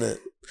was in it.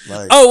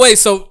 Like, Oh, wait.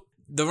 So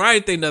the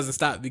Ryan thing doesn't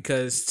stop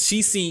because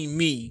she seen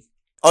me.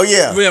 oh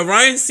yeah. When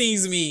Ryan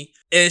sees me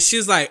and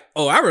she's like,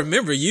 oh, I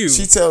remember you.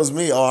 She tells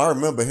me, oh, I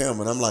remember him.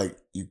 And I'm like,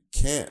 you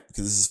can't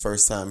because this is his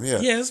first time here.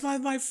 Yeah, it's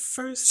my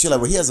first. She like,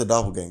 well, he has a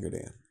doppelganger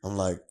then. I'm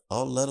like,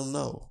 I'll let him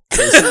know.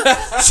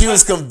 She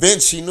was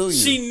convinced she knew you.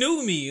 She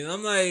knew me. And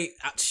I'm like,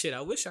 shit,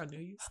 I wish I knew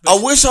you. I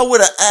wish I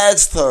would have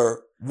asked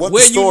her what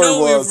Where the you story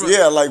know me was. from.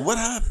 Yeah, like what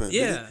happened?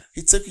 Yeah.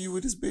 He took you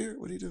with his beard?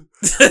 What'd he do?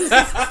 With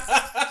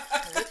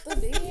the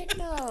beard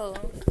though.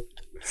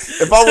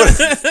 If I would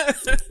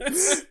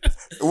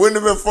it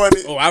wouldn't have been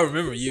funny. Oh, I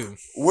remember you.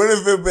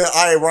 Wouldn't have been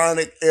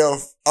ironic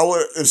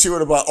if she would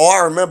have been, oh,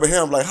 I remember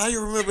him. Like, how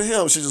you remember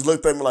him? She just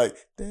looked at me like,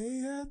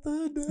 day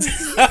after day.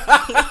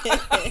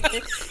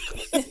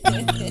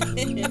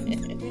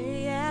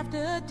 Day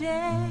after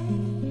day,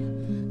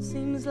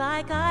 seems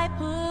like I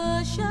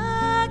push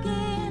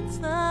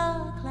against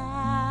the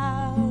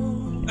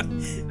clouds.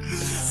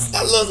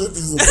 I love that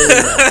this is a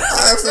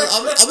thing.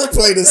 I'm gonna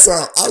play this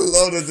song. I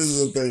love that this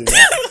is a thing.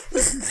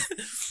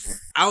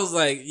 I was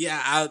like, yeah,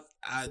 I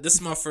this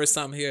is my first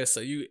time here, so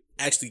you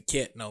actually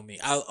can't know me.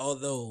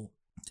 Although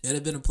it'd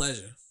have been a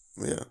pleasure.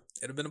 Yeah,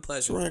 It'd have been a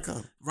pleasure. Ryan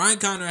Connor. Ryan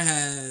Connor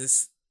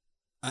has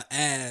an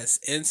ass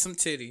and some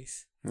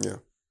titties. Yeah,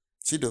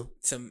 she do.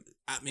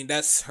 I mean,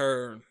 that's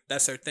her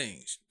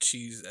thing.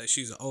 She's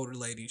an older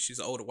lady. She's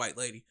an older white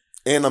lady.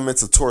 And I'm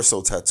into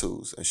torso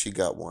tattoos, and she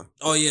got one.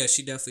 Oh yeah,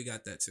 she definitely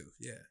got that too.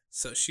 Yeah,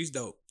 so she's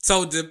dope.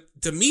 So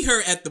to meet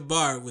her at the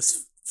bar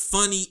was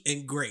funny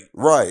and great.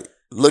 Right.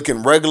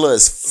 Looking regular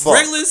as fuck.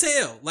 Regular as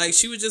hell. Like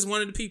she was just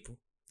one of the people.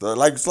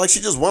 Like she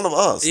just one of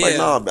us. Like, Yeah.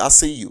 nah, I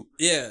see you.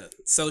 Yeah.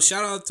 So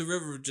shout out to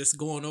River just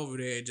going over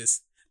there and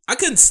just I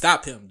couldn't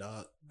stop him,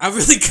 dog. I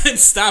really couldn't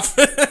stop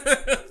him.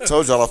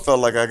 Told y'all I felt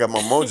like I got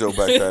my mojo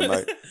back that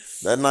night.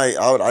 That night,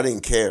 I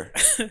didn't care.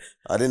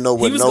 I didn't know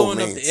what He was no going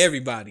means. up to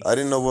everybody. I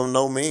didn't know what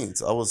no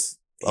means. I was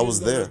Going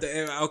there. up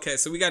to okay,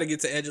 so we got to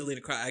get to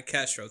Angelina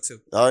Castro too.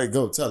 All right,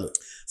 go tell it.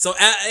 So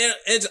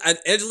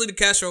Angelina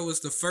Castro was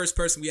the first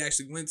person we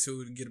actually went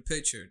to get a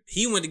picture.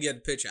 He went to get a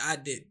picture. I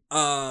did.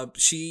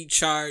 She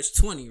charged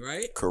 $20,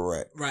 right?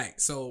 Correct. Right.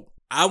 So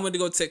I went to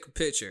go take a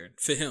picture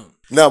for him.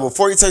 Now,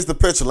 before you take the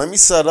picture, let me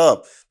set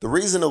up. The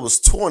reason it was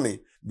 20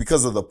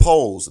 because of the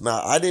pose.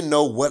 Now, I didn't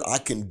know what I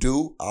can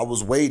do. I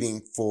was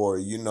waiting for,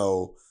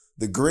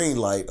 the green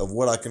light of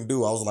what I can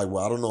do. I was like,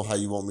 well, I don't know how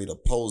you want me to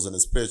pose in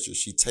this picture.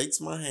 She takes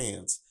my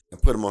hands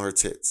and put them on her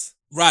tits.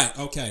 Right.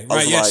 Okay. I was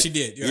Right. Yeah, like, she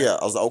did. You're Yeah, right.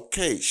 I was like,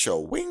 okay, show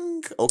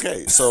wing.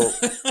 Okay, so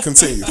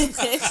continue.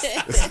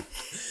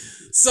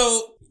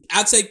 So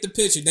I take the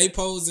picture. They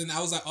posed, and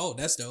I was like, "Oh,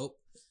 that's dope."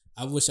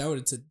 I wish I would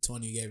have took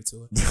 20 and gave it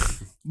to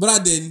her, but I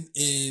didn't.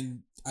 And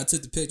I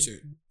took the picture,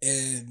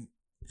 and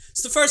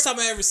it's the first time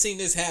I ever seen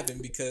this happen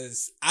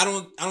because I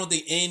don't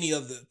think any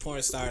of the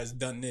porn stars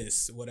done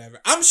this or whatever.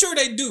 I'm sure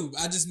they do.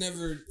 I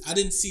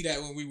didn't see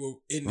that when we were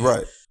in there.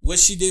 Right. What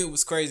she did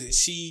was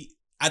crazy.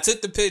 I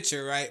took the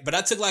picture, right? But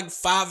I took like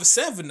 5 or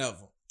 7 of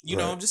them.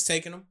 Right. I'm just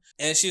taking them.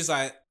 And she's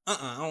like,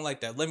 I don't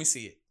like that. Let me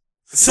see it.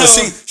 So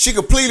she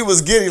completely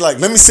was giddy, like,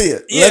 let me see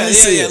it. Yeah, let me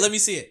see it. let me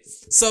see it.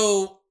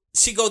 So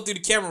she go through the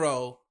camera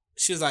roll.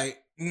 She was like,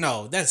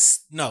 that's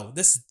a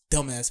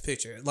dumbass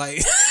picture. Like,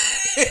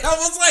 I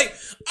was like,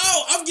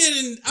 oh, I'm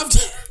getting.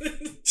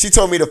 She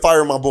told me to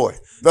fire my boy.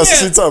 That's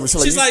what she told me.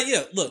 She's like,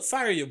 yeah, look,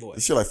 fire your boy.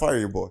 She like, fire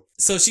your boy.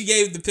 So she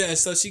gave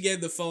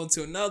the phone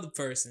to another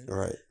person.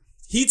 Right.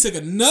 He took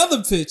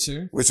another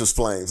picture. Which was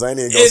flames. I ain't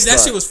even And gonna that start.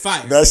 shit was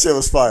fire. That shit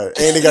was fire.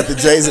 And he got the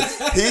Jay-Z.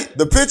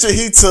 The picture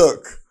he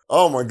took,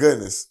 oh my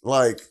goodness.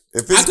 Like,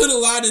 if I it's, could have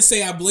lied and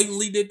say I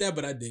blatantly did that,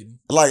 but I didn't.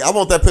 like, I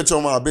want that picture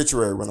on my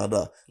obituary when I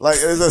die. Like,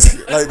 it's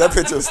just, like, that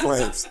picture is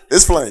flames.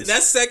 It's flames.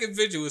 That second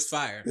picture was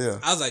fire. Yeah.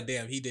 I was like,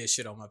 damn, he did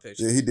shit on my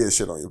picture. Yeah, he did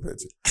shit on your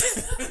picture.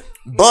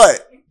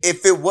 But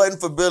if it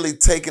wasn't for Billy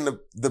taking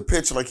the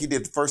picture like he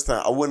did the first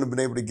time, I wouldn't have been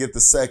able to get the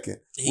second,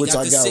 He which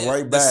I got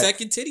right the back.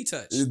 second titty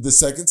touch. The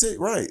second titty,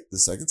 right. The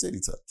second titty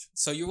touch.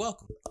 So you're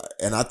welcome.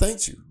 And I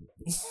thanked you.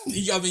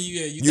 I mean, you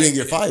You didn't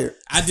get fired.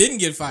 I didn't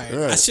get fired.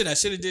 Right. I should have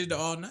did it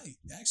all night,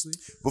 actually.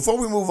 Before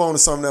we move on to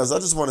something else, I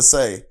just want to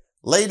say,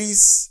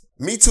 ladies,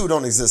 Me Too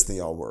don't exist in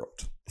your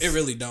world. It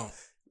really don't.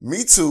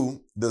 Me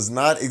Too does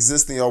not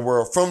exist in your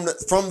world from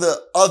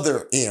the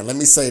other end. Let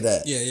me say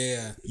that.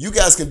 Yeah. You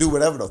guys can do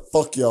whatever the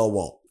fuck y'all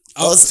want.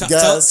 Oh, Us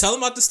guys, tell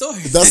them about the story.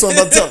 that's what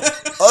I'm telling.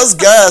 Us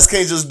guys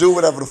can't just do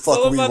whatever the fuck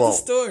Tell them we about want.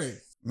 the story.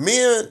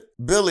 Me and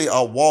Billy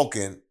are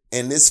walking,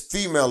 and this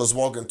female is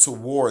walking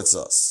towards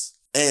us.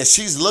 And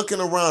she's looking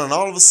around, and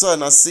all of a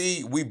sudden, I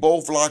see we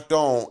both locked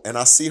on, and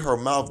I see her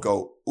mouth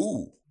go,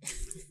 ooh.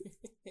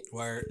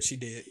 Word, she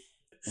did.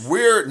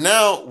 We're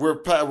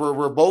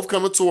both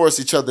coming towards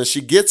each other. She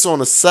gets on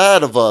the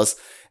side of us,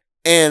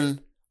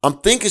 and I'm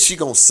thinking she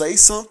gonna say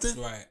something.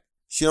 Right.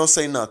 She don't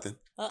say nothing.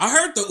 I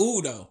heard the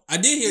ooh though. I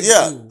did hear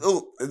Yeah, the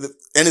ooh. ooh.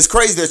 And it's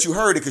crazy that you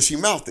heard it because she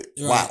mouthed it.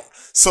 Right. Wow.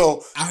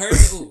 So I heard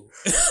the ooh.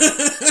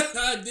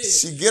 I did.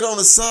 she get on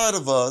the side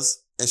of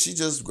us, and she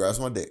just grabs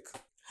my dick.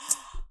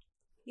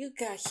 You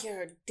got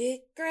your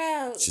dick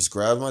grabbed. Just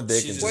grabs my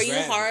dick She and just Were just, you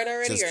grabbed hard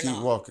already just or keep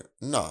no? walking.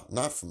 No,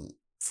 not from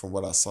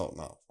what I saw.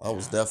 No, I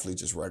was definitely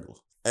just regular.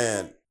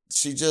 And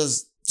she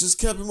just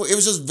kept it moving. It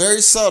was just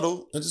very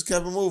subtle and just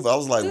kept it moving. I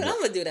was like, Dude, I'm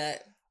gonna do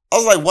that.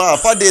 wow,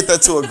 if I did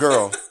that to a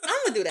girl. I'm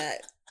gonna do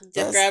that. Just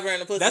That's- grab her in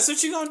the pussy. That's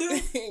what you gonna do?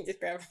 Just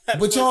grab her. by the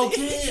But y'all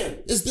pussy. can.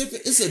 It's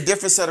different. It's a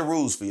different set of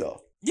rules for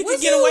y'all. You What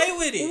can get away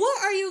with it.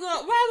 What are you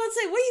going? What I was about to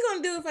say? What are you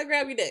gonna do if I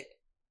grab your dick?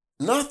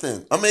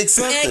 Nothing. I'm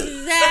accepted.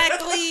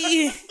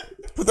 Exactly.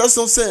 But that's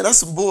what I'm saying. That's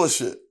some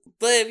bullshit.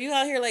 But if you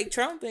out here like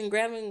Trump and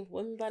grabbing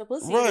women by the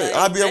pussy, Right. like,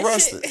 I'd be that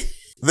arrested.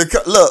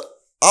 shit- Look,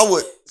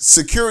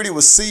 security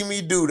would see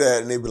me do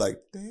that and they'd be like,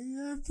 day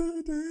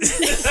after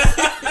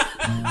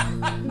day.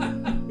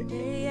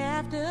 Day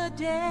after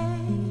day,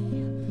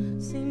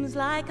 seems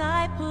like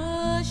I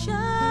push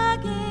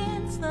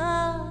against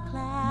the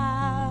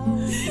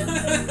clouds.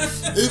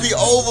 It'd be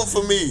over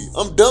for me.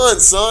 I'm done,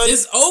 son.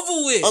 It's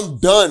over with. I'm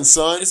done,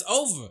 son. It's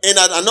over. And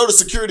I know the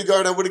security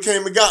guard that would have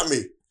came and got me.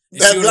 And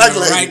That she would've black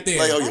been lady. right there.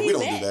 Like, oh yeah, Why we you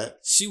don't mad? do that.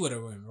 She would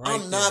have went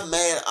right I'm not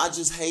mad. I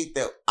just hate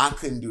that I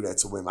couldn't do that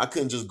to women. I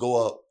couldn't just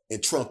go up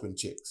and trumping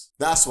chicks.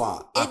 That's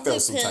why I It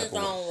felt some type depends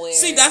of way. on where.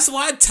 See, that's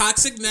why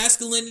toxic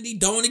masculinity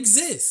don't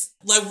exist.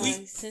 Like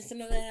we,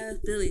 sensitive ass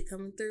Billy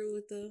coming through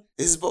with the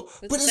It's but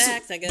with the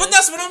facts, I guess. but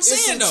that's what I'm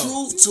it's saying the though.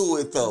 truth to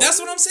it though. That's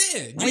what I'm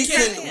saying.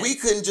 we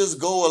couldn't just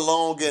go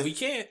along and We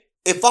can't.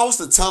 if I was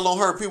to tell on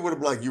her, people would have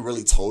been like, "You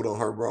really told on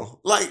her, bro."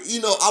 Like,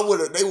 you know,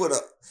 it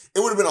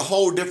would have been a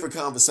whole different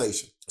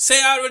conversation.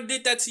 Say I would have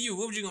did that to you.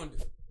 What would you gonna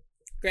do?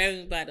 Grab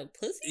me by the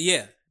pussy.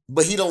 Yeah,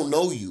 But he don't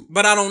know you.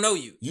 but I don't know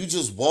you. You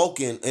just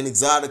walking in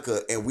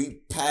Exotica and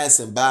we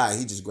passing by.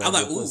 He just I'm grabs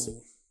like, your pussy.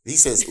 ooh. He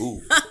says,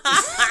 "Ooh."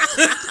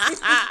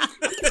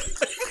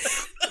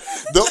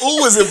 The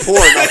ooh is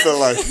important, I feel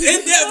like.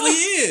 It definitely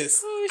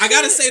is. Oh, I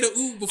gotta shit. say the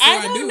ooh before I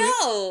I don't do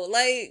know.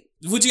 Like,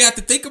 it. Would you have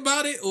to think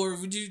about it, or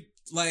would you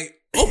like,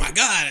 oh my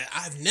god,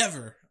 I've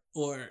never,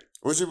 or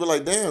Would you be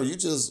like, "Damn, you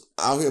just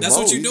out here That's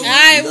what bold. you doing.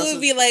 I That's would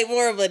what- be like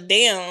more of a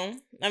damn.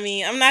 I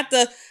mean, I'm not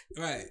the.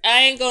 right?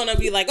 I ain't gonna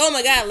be like, oh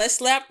my god, let's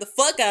slap the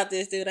fuck out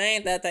this dude. I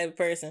ain't that type of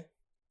person.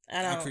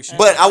 I don't. appreciate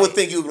But I would like-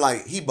 think you'd be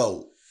like, he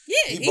bold.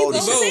 Yeah, he he bold bold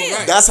as as shit. hell.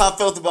 Right. That's how I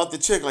felt about the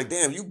chick. Like,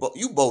 damn, you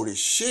bold as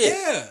shit.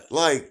 Yeah.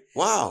 Like,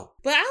 wow.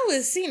 But I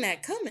was seeing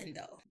that coming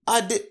though.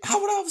 I did. How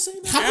would I have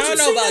seen that? How I would don't you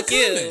know see about that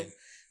you. coming?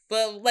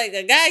 But like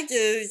a guy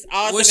just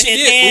all of Well, a she sudden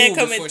his did hand ooh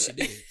coming. before she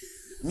did.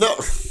 No.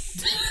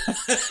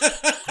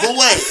 But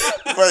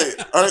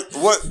wait.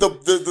 What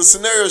the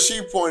scenario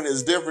she pointed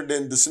is different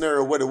than the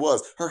scenario what it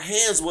was. Her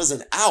hands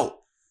wasn't out.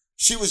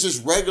 She was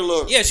just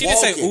regular. Yeah, she didn't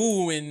say walking.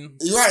 ooh and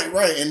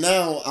Right. And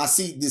now I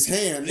see this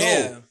hand. No.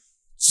 yeah.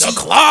 She- The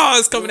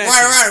claws coming at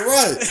you.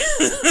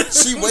 Right.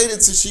 She waited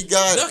till she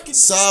got Ducking.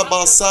 side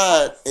by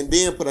side and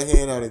then put her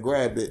hand out and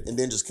grabbed it and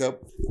then just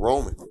kept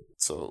roaming.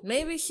 So,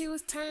 Maybe she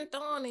was turned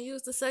on and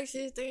used the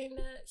sexiest thing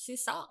that she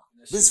saw.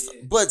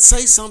 but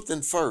say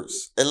something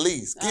first, at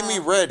least. Get me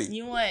ready.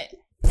 You want?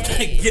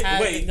 Hey,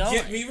 how's it going?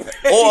 Get me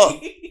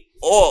ready.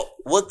 Or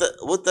what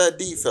that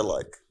D feel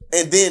like.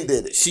 And then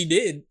did it. She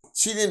did.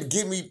 She didn't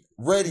get me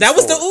ready. That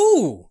was for the it.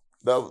 ooh.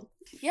 That was,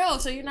 Yo,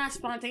 so you're not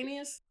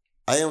spontaneous?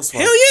 I am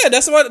smart. Hell yeah,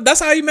 that's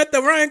how you met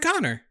the Ryan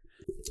Connor.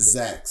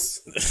 Zax.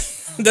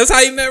 That's how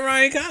you met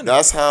Ryan Connor.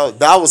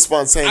 That was I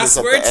spontaneous.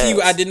 up swear the to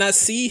you, ass. I did not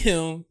see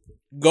him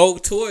go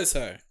towards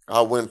her.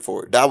 I went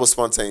for it. That was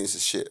spontaneous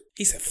as shit.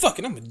 He said, fuck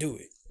it, I'm gonna do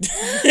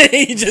it.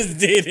 He just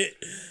did it.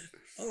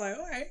 I was like,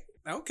 all right,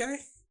 okay.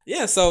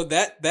 Yeah, so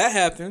that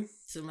happened.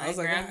 Somebody I was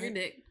like, grab alright. your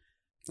dick.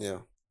 Yeah.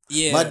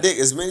 Yeah. My dick,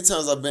 as many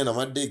times I've been on,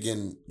 my dick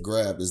getting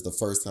grabbed is the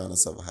first time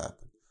that's ever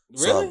happened.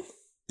 Really?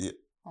 Yeah.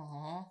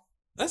 Aw.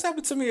 That's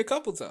happened to me a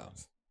couple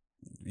times.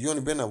 You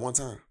only been there one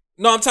time.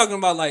 No, I'm talking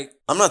about like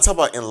I'm not talking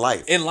about in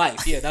life. in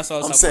life. Yeah, that's what I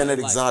was I'm talking saying about.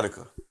 at in life.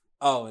 Exotica.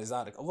 Oh,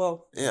 Exotica.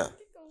 Well, Yeah.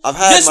 I've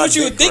had that's my what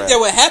you dick would think grabbed. that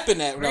would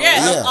happen at, right?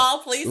 Yeah, Yeah. of all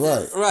places.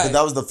 Right. Right. But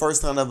that was the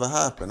first time that ever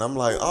happened. I'm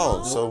like,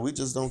 oh, so we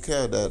just don't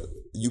care that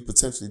you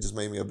potentially just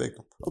made me a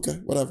victim. Okay,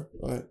 whatever.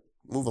 All right.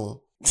 Move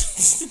along.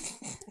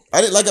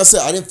 Like I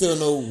said, I didn't feel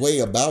no way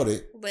about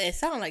it. But it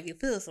sounds like you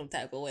feel some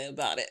type of way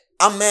about it.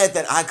 I'm mad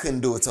that I couldn't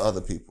do it to other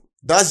people.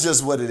 That's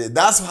just what it is.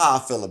 That's how I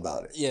feel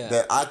about it. Yeah.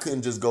 That I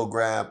couldn't just go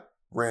grab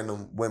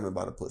random women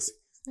by the pussy.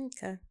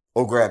 Okay.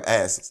 Or grab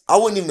asses. I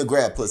wouldn't even have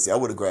grabbed pussy. I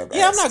would have grabbed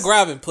Yeah, I'm asses. not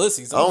grabbing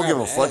pussies. I don't give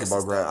a grabbing fuck asses.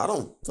 about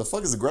grab. The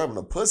fuck is grabbing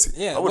a pussy?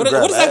 Yeah. I What would've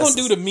grabbed is that gonna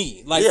asses. do to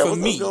me? Like Yeah, for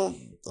what's me.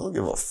 I don't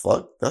give a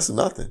fuck. That's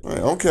nothing. I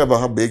don't care about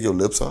how big your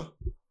lips are.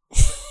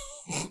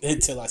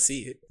 Until I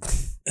see it.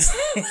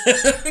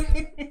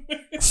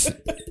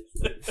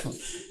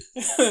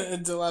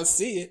 Until I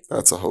see it.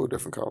 That's a whole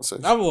different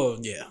conversation. I will,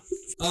 yeah.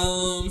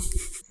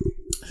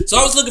 So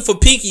I was looking for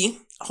Pinky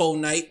whole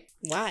night.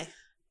 Why?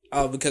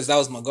 Because that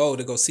was my goal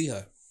to go see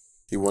her.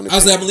 He wanted I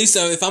was to- like,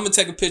 Melissa, if I'm gonna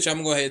take a picture, I'm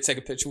gonna go ahead and take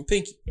a picture with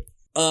Pinky.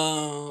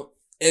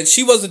 And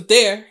she wasn't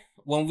there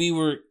when we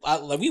were.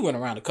 We went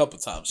around a couple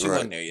times. She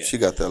wasn't there yet. She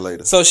got there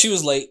later. So she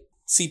was late.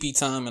 CP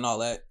time and all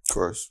that. Of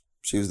course.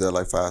 She was there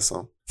like 5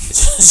 something.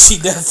 She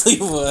definitely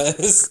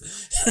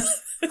was.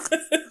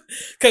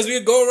 Because we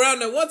would go around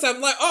there one time,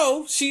 I'm like,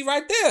 oh, she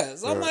right there.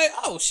 So I'm Right. like,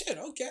 oh, shit,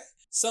 okay.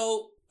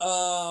 So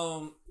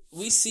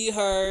we see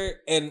her,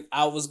 and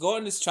I was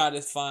going to try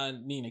to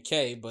find Nina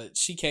K, but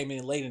she came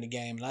in late in the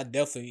game, and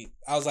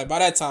I was like, by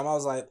that time, I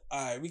was like,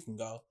 all right, we can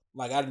go.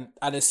 Like,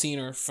 I didn't seen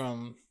her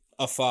from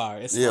afar.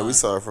 It's Yeah, fine. we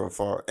saw her from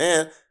afar.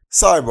 And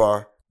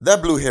sidebar, that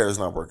blue hair is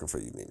not working for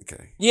you, Nina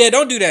K. Yeah,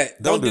 don't do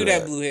that. Don't do that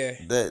that. blue hair.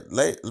 Make It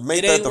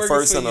that ain't the working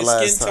first for and the your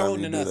last skin time tone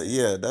you or do that. nothing.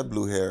 Yeah, that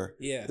blue hair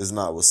Yeah. is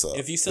not what's up.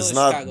 If you still it's in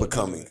not Chicago, don't do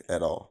becoming it.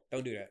 at all.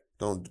 Don't do that.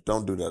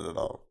 Don't do that at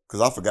all.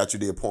 Because I forgot you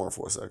did porn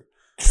for a second.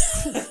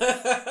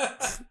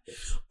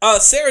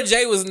 Sarah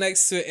J was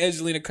next to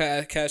Angelina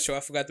Castro. I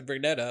forgot to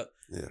bring that up.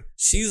 Yeah.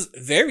 She's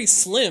very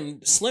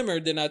slimmer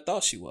than I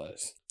thought she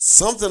was.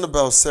 Something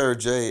about Sarah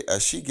J,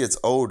 as she gets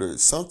older,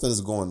 something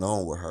is going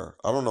on with her.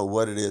 I don't know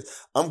what it is.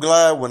 I'm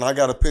glad when I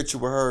got a picture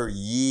with her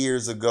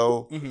years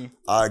ago, Mm-hmm.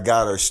 I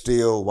got her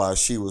still while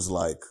she was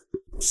like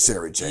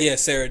Sarah J. Yeah,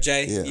 Sarah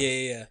J.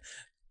 Yeah.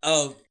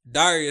 Yeah.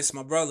 Darius,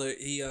 my brother,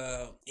 he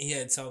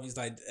had told me, he's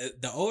like,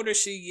 the older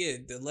she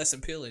get, the less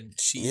appealing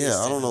she is. Yeah,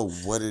 I to don't him. know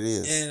what it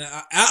is. And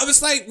I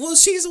was like, well,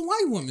 she's a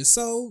white woman,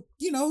 so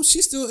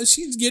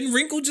she's getting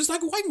wrinkled just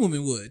like a white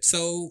woman would.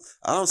 So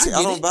I get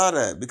don't it. buy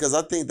that because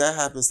I think that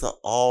happens to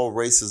all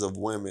races of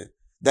women.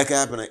 That can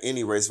happen to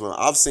any race of women.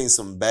 I've seen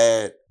some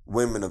bad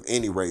women of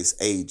any race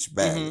age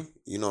badly.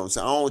 You know what I'm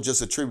saying? I don't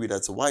just attribute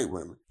that to white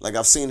women. Like,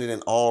 I've seen it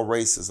in all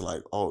races.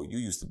 Like, oh, you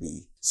used to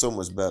be so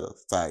much better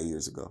 5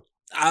 years ago.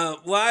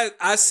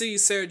 I see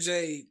Sarah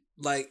J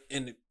like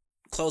in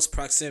close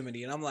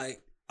proximity, and I'm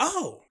like,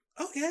 oh,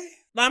 okay.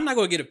 Now, I'm not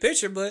gonna get a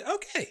picture, but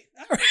okay,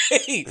 all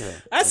right. Yeah,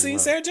 I seen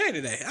Sarah J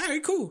today. All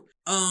right, cool.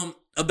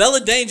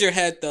 Abella Danger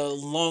had the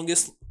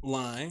longest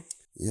line.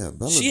 Yeah,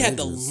 Bella she had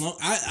the Danger's long.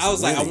 I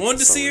was like, I winning wanted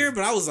for to see some her,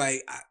 but I was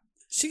like,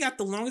 she got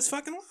the longest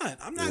fucking line.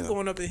 I'm not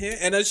going up in here,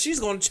 and she's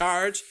gonna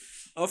charge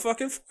a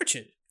fucking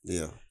fortune.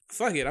 Yeah.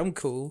 Fuck it, I'm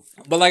cool.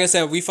 But like I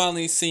said, we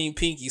finally seen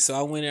Pinky, so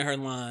I went in her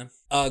line.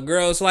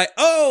 Girls like,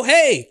 oh,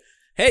 hey,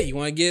 you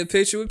want to get a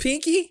picture with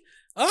Pinky?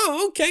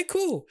 Oh, okay,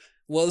 cool.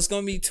 Well, it's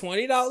gonna be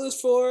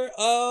 $20 for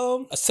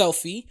a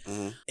selfie,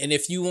 and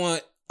if you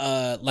want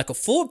like a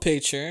full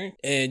picture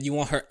and you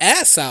want her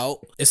ass out,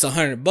 it's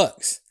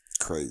 $100.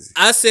 Crazy.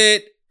 I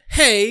said,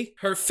 hey,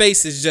 her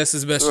face is just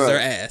as best as her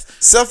ass.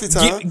 Selfie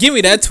time. Give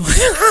me that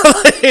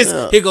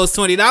 $20. Here goes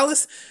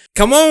 $20.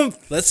 Come on,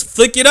 let's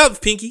flick it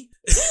up, Pinky.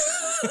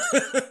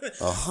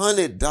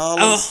 $100.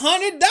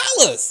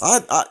 $100.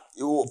 I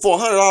for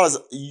 $100,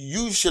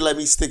 you should let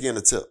me stick in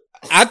a tip.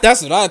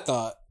 That's what I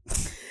thought.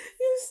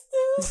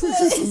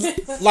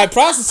 Like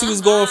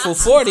prostitutes going for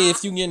 40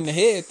 if you get in the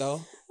head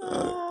though.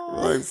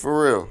 Like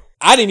for real.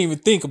 I didn't even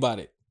think about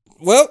it.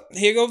 Well,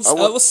 here goes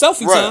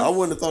selfie time. I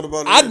wouldn't have thought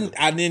about it.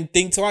 I didn't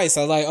think twice.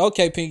 I was like,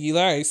 okay, Pinky, all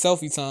right,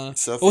 selfie time.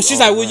 Well, she's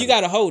like, well, you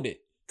gotta hold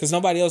it because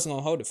nobody else is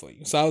gonna hold it for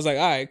you. So I was like,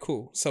 all right,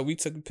 cool. So we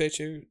took a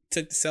picture,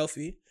 took the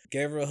selfie,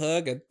 gave her a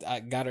hug. I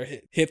got her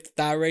hip to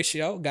thigh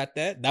ratio. Got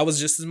that. That was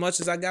just as much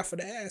as I got for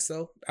the ass.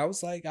 So I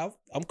was like,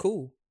 I'm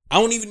cool. I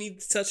don't even need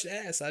to touch the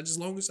ass. As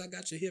long as I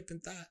got your hip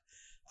and thigh,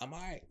 I'm all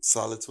right.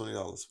 Solid $20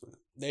 for it.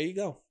 There you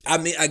go. I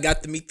mean, I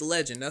got to meet the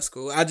legend. That's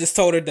cool. I just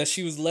told her that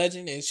she was a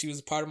legend and she was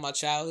a part of my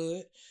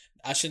childhood.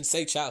 I shouldn't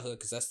say childhood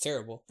because that's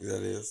terrible. Yeah,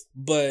 it is.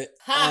 But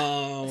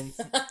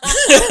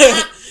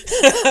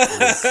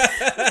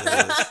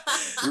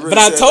Really but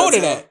I told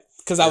her that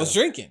because I was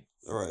drinking.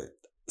 All right.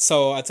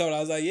 So I told her, I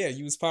was like, yeah,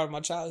 you was part of my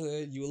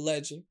childhood. You a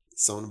legend.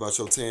 Something about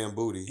your tan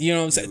booty. You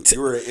know what I'm saying?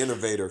 You were an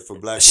innovator for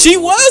black She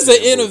people. was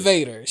an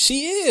innovator.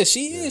 She is.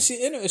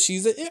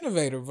 She's an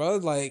innovator, bro.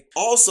 Like,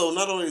 also,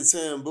 not only the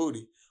tan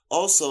booty,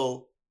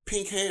 also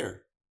pink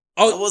hair.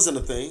 Oh, that wasn't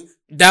a thing.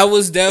 That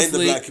was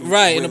definitely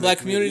in the black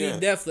community. Yeah.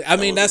 Definitely. I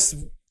mean,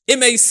 it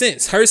made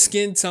sense. Her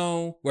skin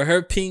tone with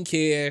her pink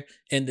hair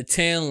and the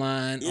tan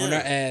line on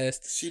her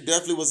ass. She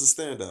definitely was a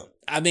standout.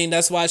 I mean,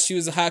 that's why she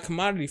was a high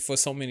commodity for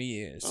so many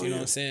years. You know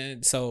what I'm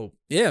saying? So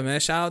yeah, man.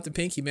 Shout out to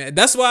Pinky, man.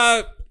 That's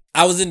why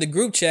I was in the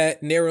group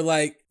chat and they were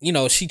like,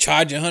 she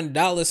charging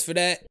 $100 for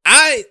that.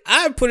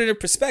 I put it in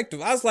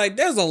perspective. I was like,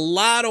 there's a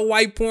lot of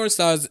white porn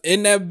stars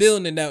in that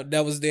building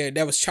that was there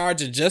that was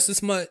charging just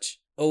as much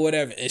or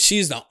whatever. And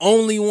she's the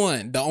only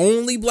one, the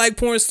only black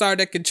porn star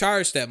that could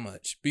charge that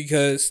much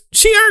because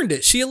she earned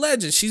it. She a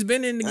legend. She's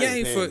been in the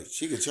game for.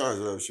 She can charge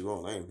whatever she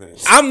wants. I ain't paying.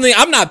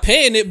 I'm not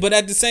paying it, but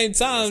at the same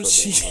time,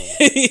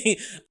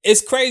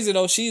 it's crazy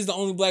though. She's the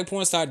only black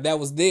porn star that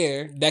was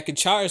there that could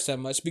charge that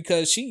much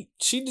because she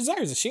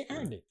deserves it. She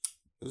earned it.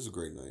 It was a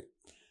great night.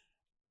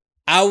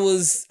 I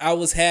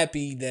was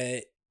happy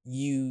that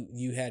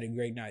you had a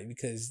great night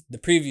because the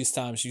previous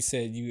times you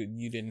said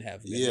you didn't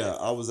have a good night.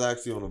 I was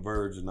actually on the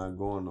verge of not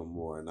going no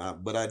more,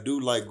 but I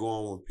do like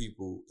going with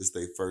people. It's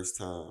their first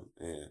time,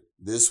 and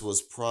this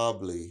was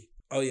probably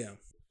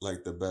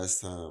like the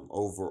best time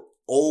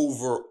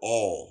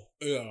overall.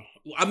 Yeah,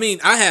 I mean,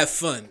 I had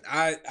fun.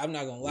 I'm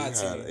not gonna lie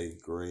to you. We had a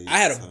great. I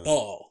had a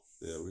ball.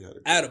 Yeah, we had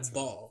a. I had a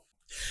ball.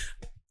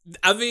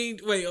 I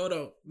mean, wait, hold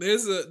on.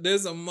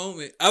 There's a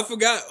moment. I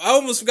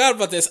almost forgot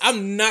about this.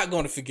 I'm not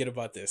going to forget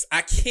about this.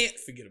 I can't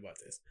forget about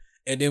this.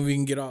 And then we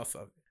can get off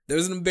of it. There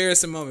was an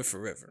embarrassing moment for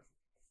River.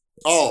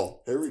 Oh,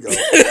 here we go.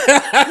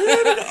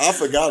 I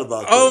forgot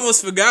about this. I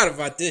almost forgot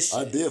about this shit.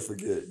 I did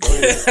forget. Go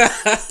ahead.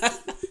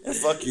 And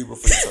fuck you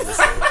before you tell the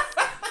story.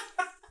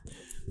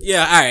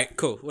 Yeah, all right,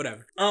 cool,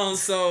 whatever.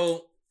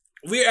 So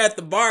we're at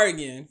the bar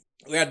again.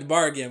 We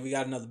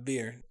got another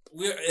beer.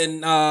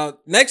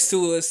 Next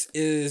to us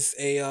is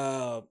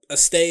a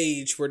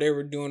stage where they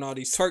were doing all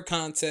these twerk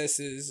contests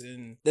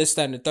and this,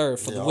 that, and the third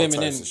for the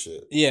women and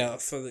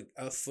for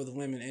the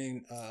women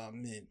and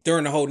men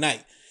during the whole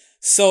night.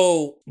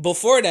 So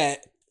before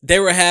that, they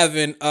were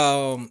having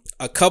a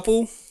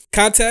couple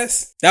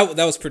contest. That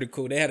was pretty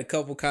cool. They had a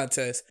couple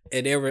contests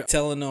and they were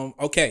telling them,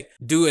 okay,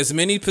 do as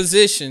many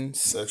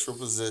sexual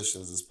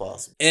positions as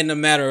possible in a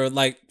matter of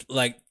like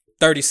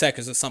 30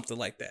 seconds or something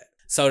like that.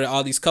 So that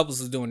all these couples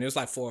was doing, there was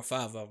like 4 or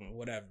 5 of them or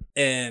whatever.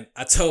 And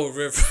I told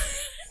River,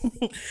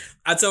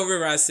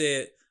 I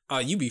said, oh,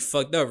 you be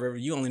fucked up, River.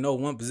 You only know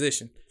one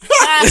position. It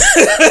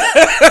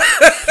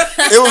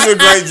was a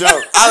great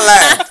joke.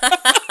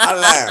 I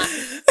laughed.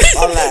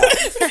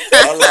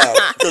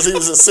 Because he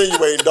was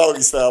insinuating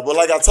doggy style. But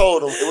like I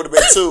told him, it would have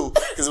been 2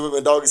 because it would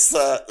have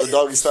been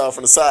doggy style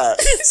from the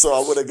side. So I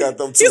would have got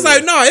them 2. He's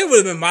like, no, it would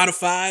have been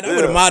modified. I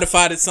would have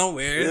modified it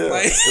somewhere.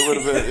 Yeah, it would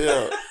have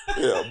been,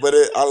 Yeah, but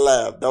I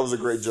laughed. That was a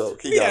great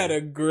joke. He got had me.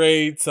 a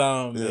great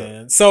time, Yeah.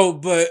 man. So,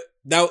 but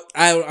that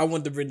I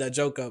wanted to bring that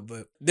joke up,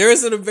 but there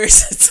is an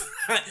embarrassing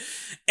time,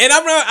 and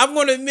I'm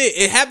gonna admit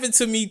it happened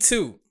to me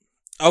too.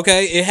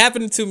 Okay, it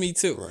happened to me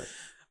too. Right.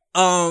 So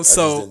I just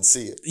didn't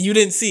see it. you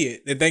didn't see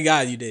it, and thank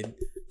God you didn't.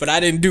 But I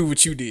didn't do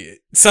what you did.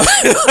 So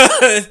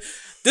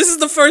this is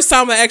the first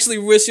time I actually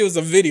wish it was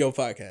a video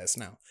podcast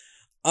now.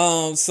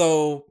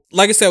 So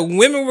like I said,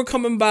 women were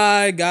coming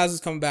by, guys was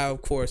coming by,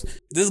 of course.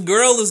 This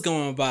girl is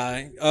going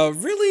by, a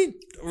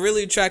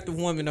really attractive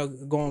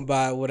woman going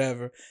by,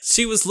 whatever.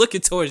 She was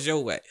looking towards your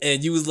way,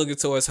 and you was looking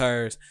towards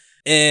hers,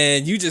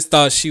 and you just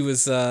thought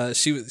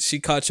she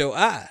caught your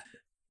eye.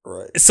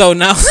 Right. So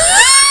now,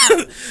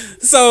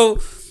 so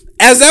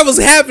as that was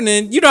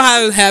happening, you know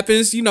how it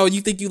happens. You know, you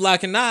think you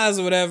locking eyes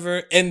or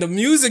whatever, and the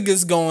music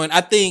is going.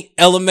 I think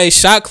LMA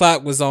Shot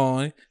Clock was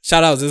on.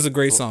 Shout out, this is a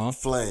great song.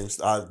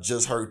 Flames. I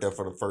just heard that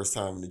for the first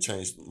time and it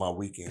changed my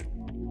weekend.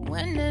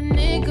 When the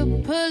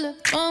nigga pull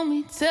up on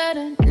me, tell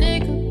the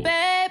nigga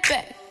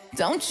baby,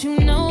 don't you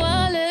know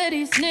all of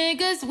these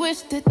niggas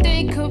wish that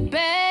they could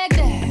bag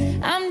that?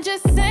 I'm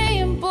just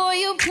saying, boy,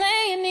 you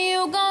playing,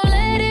 you gon'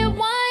 let it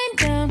wind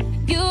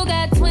down. You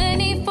got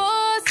 24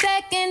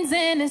 seconds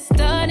and it's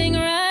starting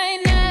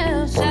right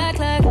now. Shot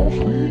clock. Don't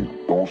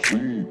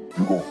sleep,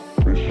 you gon'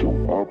 miss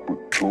your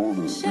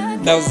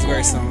opportunity. That was a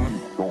great song.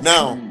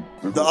 Now,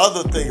 the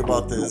other thing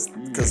about this,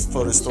 because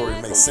for the story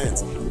it makes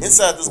sense,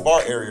 inside this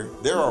bar area,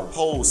 there are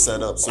poles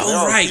set up. So there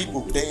are right.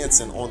 people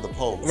dancing on the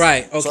poles.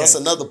 Right, okay. So that's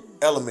another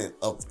element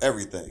of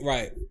everything.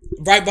 Right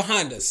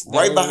behind us.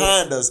 Right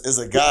behind us is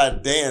a guy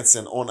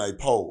dancing on a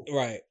pole.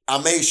 Right. I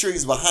made sure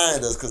he's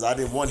behind us because I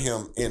didn't want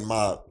him in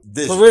my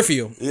vision.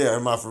 Peripheral. Yeah,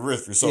 in my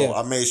peripheral. So Yeah.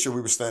 I made sure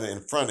we were standing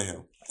in front of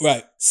him.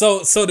 Right.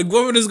 So the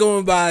woman is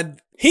going by.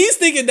 He's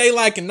thinking they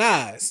liking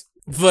eyes,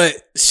 but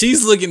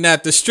she's looking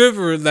at the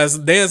stripper that's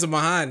dancing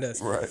behind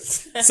us. Right.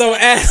 So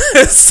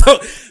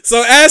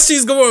as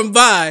she's going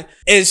by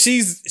and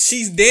she's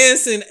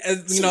dancing,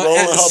 She rolling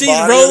her she's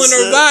body rolling and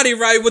her shit. body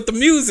right with the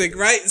music,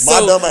 right? My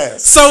dumb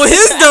ass. So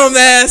his dumb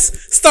ass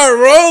start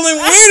rolling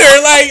with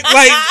her, like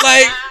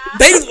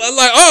they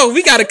like, oh,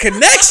 we got a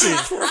connection.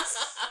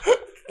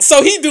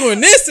 So he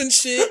doing this and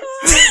shit.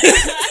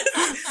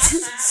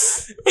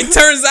 It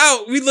turns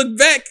out we look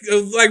back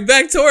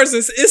towards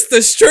us. It's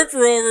the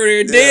stripper over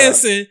there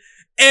dancing,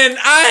 and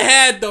I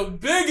had the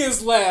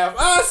biggest laugh.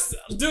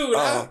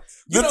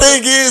 The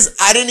thing is,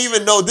 I didn't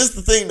even know. This is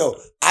the thing, though.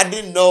 I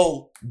didn't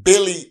know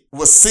Billy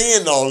was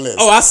seeing all this.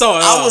 Oh, I saw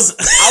it. I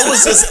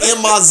was just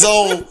in my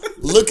zone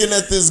looking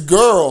at this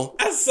girl.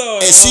 I saw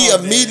it. And she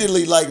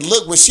immediately,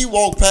 look, when she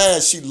walked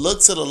past, she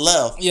looked to the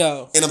left.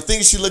 Yo. And I'm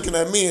thinking she looking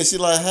at me, and she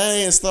like,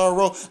 hey, and start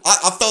rolling.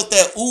 I felt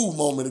that ooh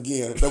moment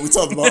again that we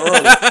talked about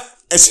earlier.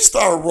 And she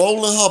started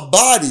rolling her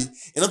body,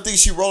 and I'm thinking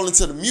she rolling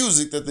to the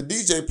music that the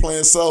DJ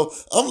playing. So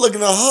I'm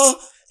looking at her.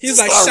 He's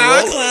Just like, start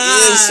shot rolling.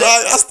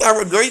 I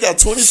started, girl, you got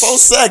 24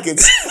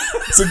 seconds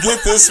to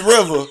get this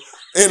river.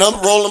 And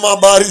I'm rolling my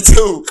body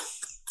too.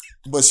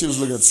 But she was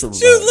looking at the stripper.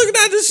 She was looking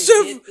at the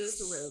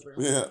stripper.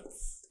 Yeah.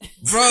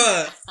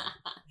 Bruh.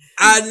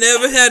 I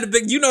never had a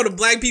big, the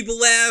black people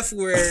laugh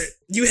where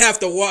you have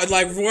to walk,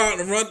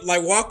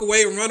 walk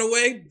away and run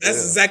away. That's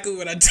exactly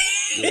what I did.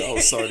 Yeah, I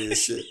was salty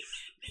as shit.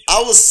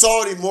 I was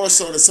salty more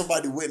so that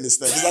somebody witnessed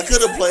that. Because I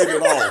could have played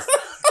it off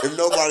if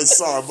nobody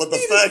saw it. But the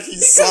fact he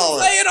saw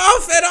play it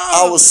off at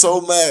all. I was so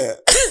mad.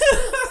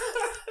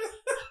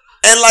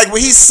 And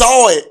when he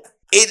saw it,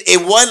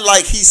 it wasn't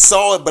like he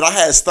saw it, but I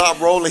had stopped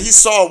rolling. He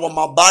saw it when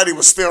my body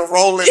was still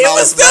rolling. He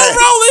was still rolling.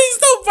 He's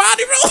still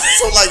body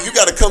rolling. So you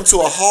got to come to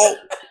a halt.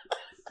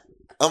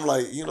 I'm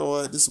like, you know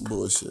what? This is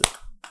bullshit.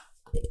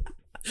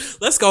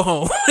 Let's go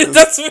home.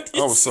 That's what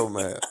I was so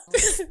mad.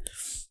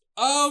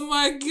 Oh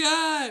my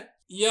God.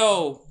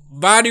 Yo,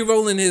 body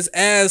rolling his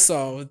ass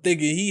off,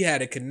 thinking he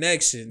had a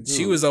connection. Dude.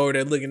 She was over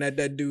there looking at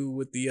that dude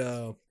with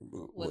the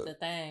with the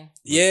thing.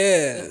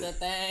 Yeah. With the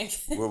thing.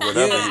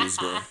 Whatever he was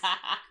doing.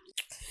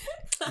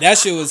 That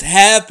shit was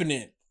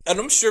happening. And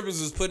them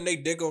strippers was putting their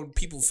dick on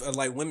people's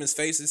women's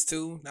faces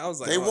too. I was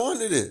like, they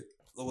wanted it.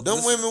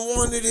 Them women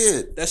wanted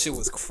it. That shit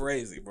was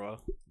crazy, bro.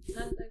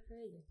 How's that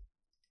crazy?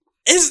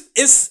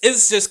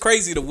 It's just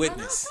crazy to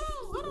witness.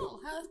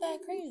 How's that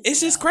crazy? It's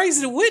just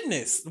crazy to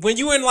witness when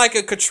you in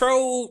a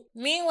controlled.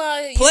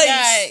 Meanwhile,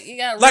 place. you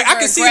got I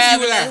can see if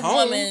you were at home.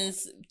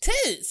 Woman's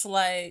tits,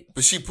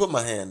 But she put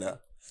my hand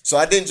up, so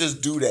I didn't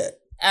just do that.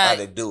 I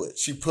didn't do it.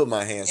 She put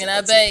my hands. And on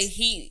I my bet tits.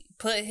 he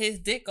put his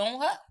dick on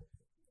her.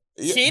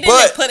 Yeah, she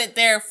didn't put it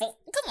there for.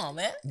 Come on,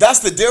 man. That's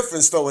the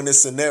difference, though, in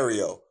this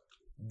scenario.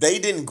 They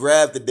didn't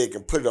grab the dick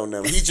and put it on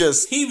them. He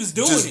was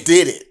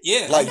did it.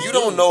 Yeah, you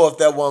don't know if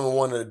that woman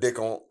wanted a dick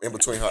on in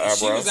between her eyebrows.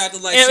 She was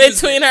acting like in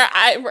between her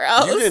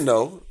eyebrows. You didn't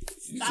know.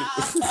 You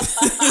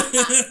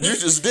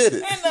just did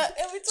it.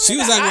 She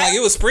was acting like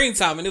it was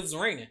springtime and it was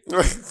raining.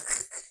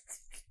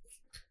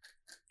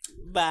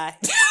 Bye.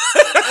 I'm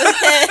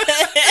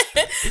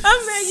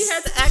mad you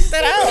had to act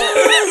that out.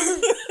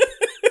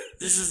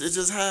 It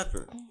just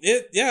happened.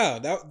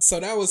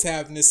 That was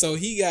happening. So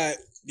he got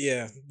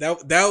Yeah,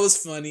 that was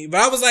funny.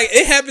 But I was like,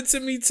 it happened to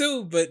me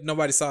too, but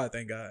nobody saw it,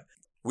 thank God.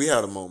 We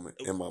had a moment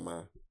in my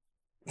mind.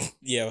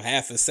 Yeah,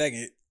 half a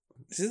second.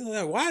 She's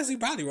like, why is he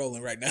body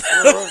rolling right now?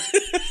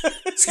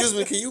 Excuse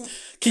me, can you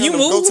you go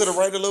move? to the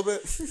right a little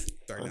bit?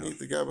 Sorry, I no. need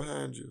the guy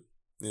behind you.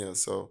 Yeah,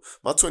 so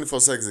my 24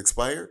 seconds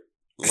expired.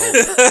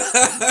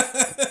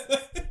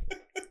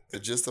 The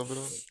gist of it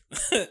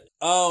all.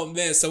 Oh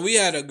man, so we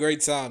had a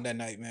great time that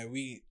night, man.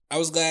 I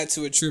was glad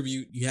to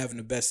attribute you having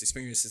the best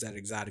experiences at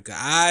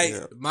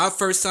Exotica. My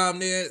first time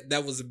there,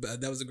 that was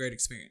a great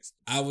experience.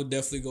 I would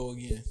definitely go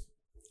again.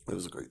 It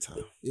was a great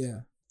time. Yeah.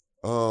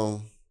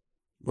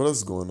 What else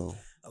is going on?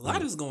 A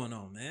lot is going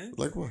on, man.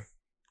 Like what?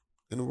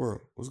 In the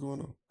world? What's going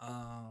on?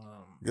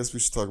 I guess we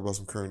should talk about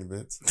some current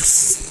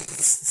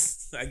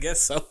events. I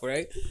guess so,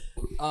 right?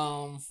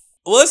 Well,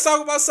 let's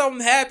talk about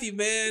something happy,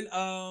 man.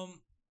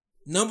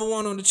 Number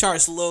one on the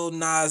charts, Lil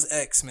Nas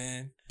X,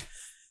 man.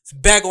 It's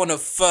back on the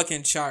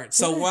fucking chart.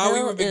 So while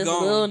we were been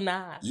gone, Lil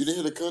Nas? You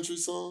didn't hear the country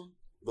song?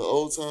 The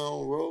Old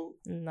Town Road?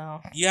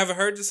 No. You haven't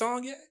heard the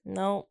song yet?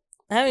 No.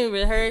 I haven't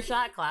even heard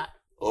Shot Clock.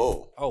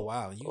 Oh. Oh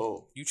wow,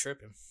 you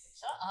tripping.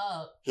 Shut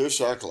up. Here's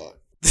Shot Clock.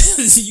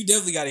 You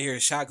definitely gotta hear a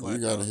Shot Clock. You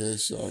gotta hear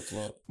Shot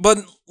Clock. But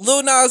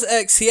Lil Nas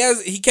X,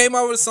 he came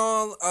out with a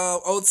song,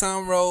 Old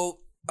Town Road.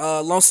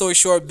 Long story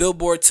short,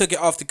 Billboard took it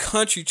off the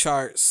country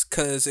charts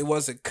because it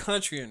wasn't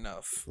country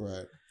enough.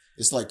 Right.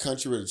 It's like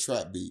country with a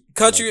trap beat.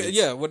 Country, like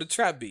yeah, with a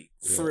trap beat.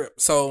 Yeah. For real.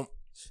 So,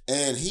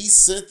 and he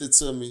sent it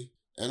to me,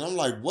 and I'm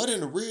like, "What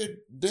in the Red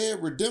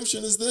Dead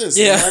Redemption is this?"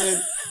 Yeah.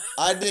 And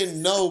I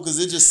didn't know because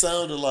it just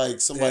sounded like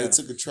somebody Yeah.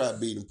 took a trap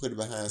beat and put it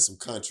behind some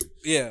country.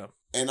 yeah.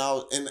 And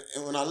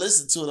and when I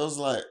listened to it, I was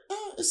like,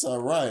 "Oh, it's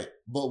all right."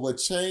 But what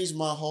changed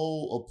my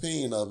whole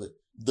opinion of it,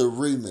 the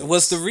remix.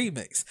 Was the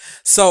remix.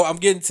 So, I'm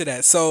getting to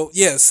that. So,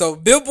 yeah. So,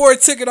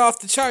 Billboard took it off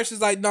the charts. It's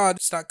like, no,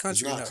 it's not It's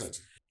country not enough.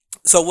 country.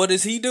 So, what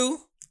does he do?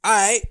 All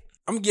right.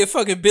 I'm going to get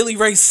fucking Billy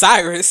Ray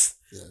Cyrus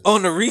Yeah.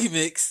 on the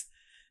remix.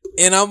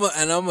 And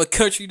I'm a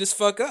country this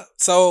fuck up.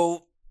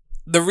 So,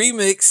 the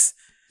remix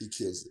He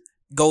kills it.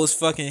 goes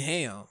fucking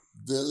ham.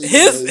 Billy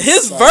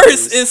His Ray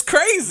verse Cyrus- is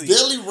crazy.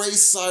 Billy Ray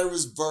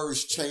Cyrus'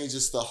 verse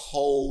changes the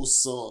whole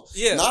song.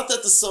 Yeah. Not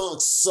that the song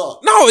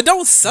sucked, No, it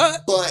don't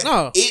suck. but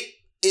no.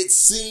 it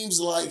seems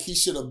like he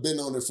should have been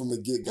on it from the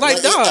get-go.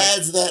 Like, dog. it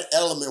adds that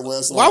element where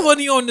it's Why like,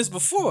 wasn't he on this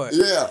before?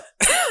 yeah.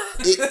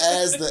 It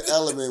adds the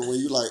element where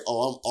you like,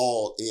 oh, I'm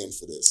all in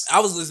for this. I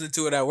was listening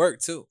to it at work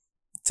too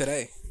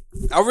today.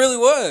 I really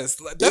was.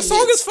 Like, that It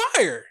song hits. is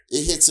fire.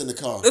 It hits in the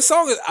car. This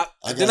song is.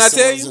 I Didn't got I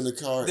tell songs you? in the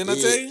car. Didn't I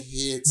tell you? It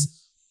hits.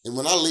 And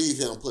when I leave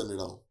here, I'm putting it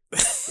on.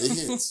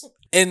 It hits.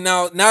 And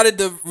now that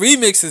the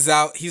remix is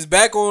out, he's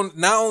back on.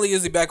 Not only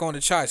is he back on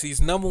the charts,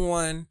 he's number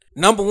one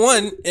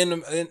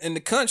in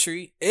the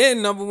country,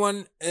 and number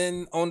one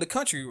on the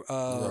country.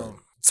 Right.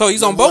 So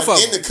he's Number on both one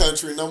of them. in the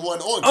country, number one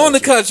on country. On the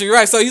country,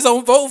 right? So he's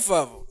on both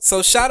of them.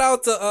 So shout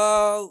out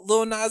to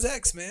Lil Nas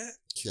X, man.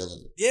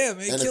 Killing it. Yeah,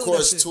 man. And of killing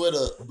course, that shit.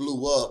 Twitter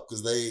blew up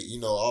because they,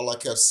 all I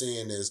kept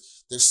seeing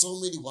is there's so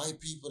many white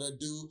people that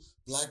do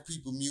black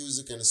people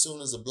music, and as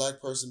soon as a black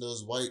person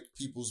does white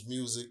people's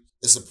music,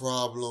 it's a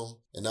problem.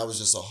 And that was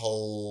just a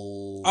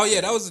whole. Oh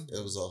yeah, that was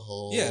It was a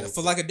whole.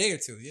 for like a day or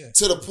two. Yeah.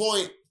 To the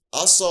point,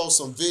 I saw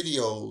some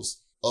videos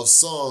of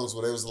songs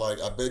where they was like,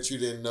 I bet you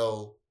didn't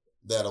know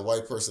that a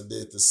white person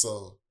did this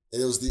song.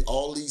 And it was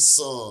all these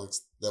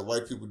songs that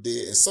white people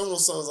did. And some of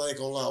those songs, I ain't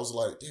gonna lie, I was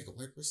like, damn, a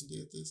white person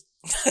did this?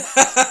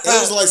 It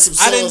was like some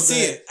songs I didn't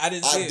see it. I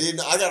didn't see it.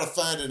 I gotta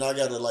find it and I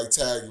gotta like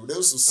tag you. There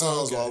was some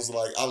songs okay. where I was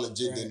like, I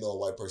legit Right. didn't know a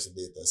white person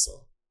did that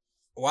song.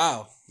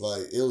 Wow.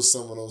 Like, it was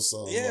some of those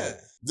songs. Yeah. Like,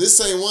 this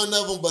ain't one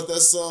of them, but that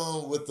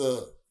song with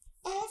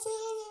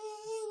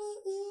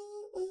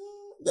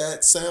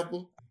that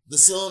sample. The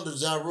song that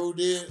Ja Rule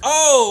did.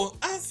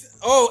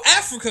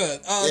 Africa.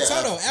 Yeah,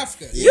 Toto,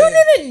 Africa. Yeah.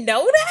 You didn't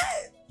know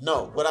that?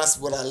 No, what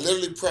I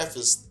literally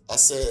prefaced, I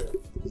said,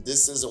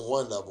 this isn't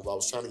one of them. I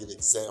was trying to give an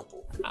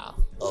example Oh,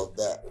 of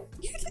that.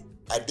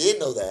 I did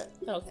know that.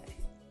 okay.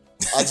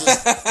 I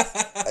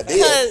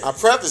did. I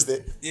prefaced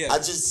it. Yeah.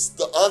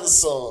 The other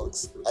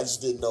songs, I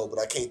just didn't know, but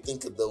I can't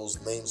think of those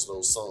names of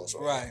those songs.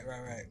 Right.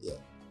 Yeah.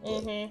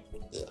 Mm-hmm.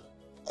 Yeah.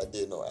 I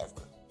did know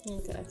Africa.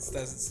 Okay.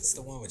 It's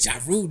the one with Ja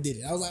Rule did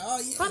it. I was like,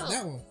 oh yeah, Hold on.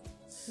 that one.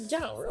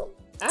 Ja Rule.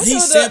 He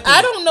sampled I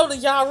it. don't know the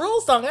Ja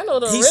Rule song. I know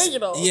the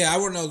original. Yeah, I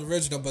wouldn't know the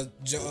original, but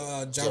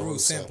Ja Ja Rule Rule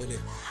sampled it.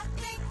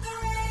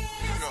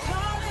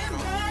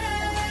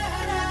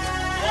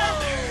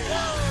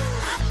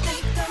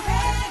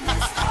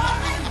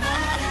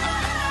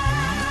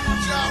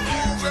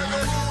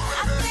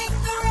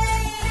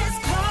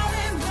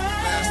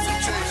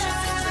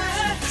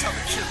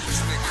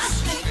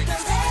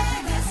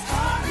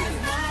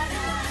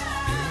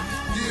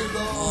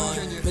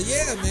 But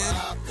yeah,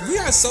 man, we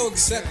are so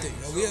accepting.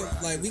 We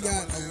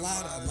got a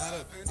lot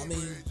of. I mean,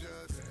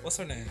 what's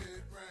her name?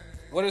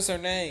 What is her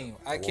name?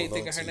 I can't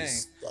think of her name.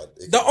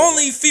 The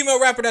only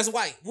female rapper that's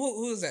white.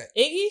 Who is that?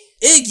 Iggy?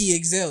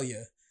 Iggy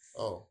Azalea.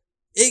 Oh.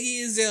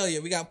 Iggy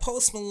Azalea. We got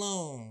Post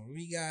Malone.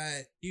 We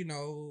got,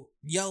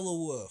 Yellow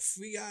Wolf.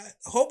 We got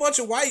a whole bunch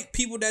of white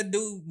people that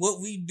do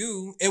what we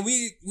do, and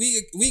we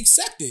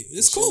accept it.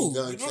 It's Machine cool.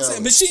 Gun You know what I'm saying?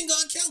 Kelly. Machine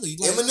Gun Kelly.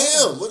 Like,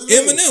 Eminem. What is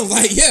Eminem.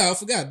 Like, yeah, I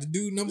forgot. The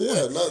dude number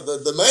Yeah, one. no,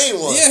 the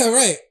main one. Yeah,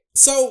 right.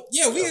 So,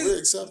 yeah, we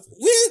accept it.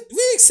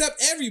 we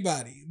accept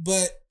everybody,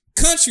 but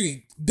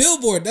country,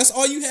 Billboard, that's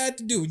all you had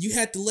to do. You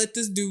had to let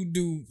this dude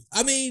do.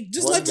 I mean,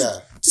 just One let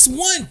guy. just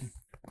one.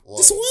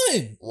 Just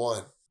one.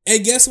 One.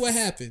 And guess what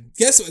happened?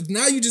 Guess what?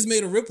 Now you just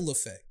made a ripple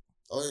effect.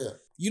 Oh yeah.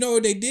 You know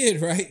what they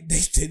did, right?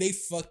 They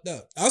fucked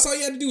up. That's all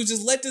you had to do was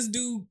just let this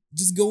dude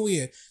just go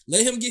in.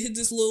 Let him get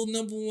this little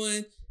number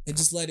one and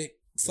just let it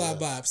fly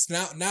by.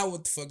 Now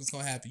what the fuck is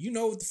gonna happen? You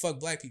know what the fuck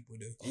black people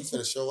do. I'm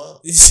finna show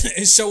out.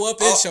 And show up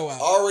and show out.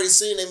 I already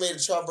seen they made a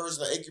trap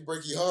version of Achy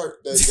Breaky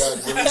Heart that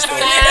got released on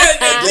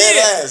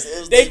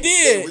They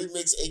did. They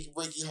remixed Achy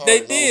Breaky Heart. They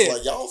and did. I was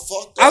like, y'all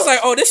fucked up. I was like,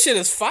 oh, this shit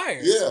is fire.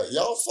 Yeah,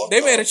 y'all fucked up.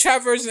 They made a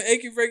trap version of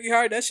Achy Breaky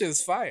Heart. That shit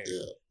is fire.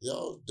 Yeah,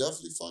 y'all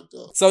definitely fucked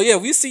up. So yeah,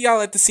 we see y'all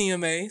at the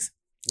CMAs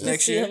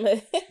next year.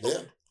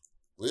 Yeah,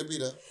 we'll be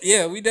there.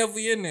 Yeah, we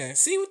definitely in there.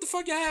 See what the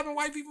fuck y'all having,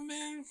 white people,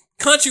 man?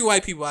 Country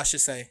white people, I should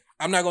say.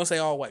 I'm not gonna say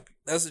all white people.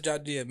 That's what y'all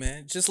did,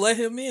 man. Just let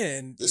him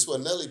in. This is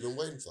what Nelly been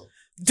waiting for.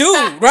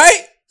 Dude,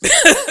 right?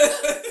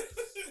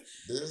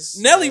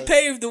 Nelly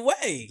paved the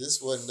way. This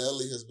is what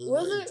Nelly has been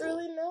Was waiting it for.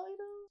 really Nelly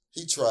though?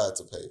 He tried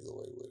to pave the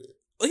way with it.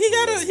 Well, he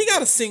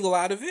got a single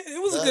out of it.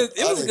 It was a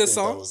good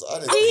song. He's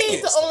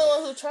the only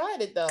one who tried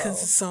it though.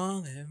 Cause it's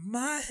all in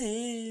my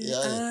head. Yeah,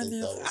 I didn't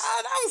think that was.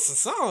 That was a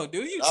song,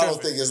 dude. I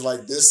don't think it's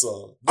like this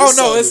song.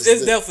 It's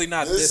definitely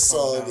not this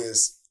song.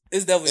 Is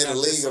it's definitely in not a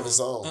this league song. of its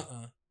own.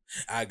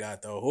 I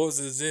got the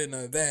horses in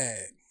the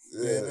bag.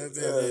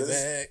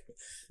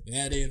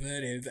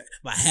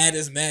 My hat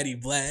is Maddie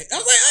Black. I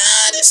was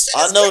like, this shit.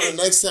 I know the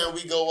next time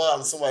we go out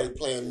and somebody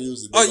playing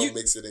music, they're gonna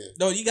mix it in.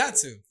 No, you got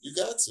to. You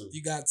got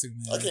to,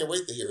 man. I can't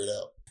wait to hear it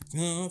out.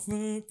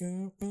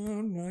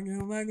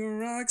 Like a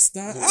rock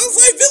star. I was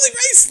like, Billy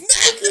Ray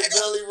snapped. Look at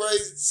Billy Ray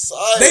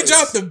Cyrus. They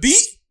dropped the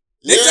beat.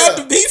 They dropped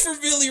the beat for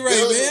Billy Ray,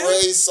 Billy man.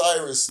 Ray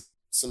Cyrus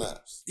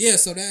snaps. Yeah,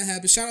 so that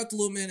happened. Shout out to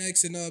Lil Man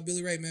X and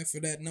Billy Ray, man, for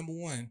that number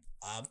one.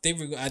 I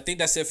think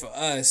that's it for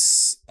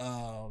us.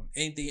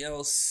 Anything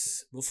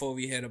else before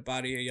we head up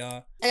out of here,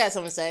 y'all? I got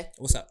something to say.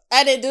 What's up?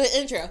 I didn't do an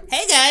intro.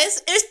 Hey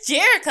guys, it's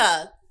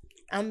Jerica.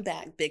 I'm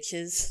back,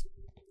 bitches.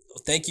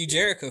 Thank you,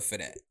 Jerica, for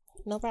that.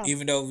 No problem.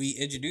 Even though we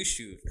introduced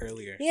you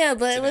earlier. Yeah,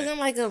 but it today. wasn't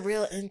like a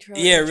real intro.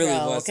 Yeah, it really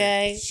wasn't.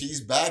 Okay.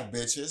 She's back,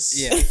 bitches.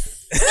 Yeah. Shit,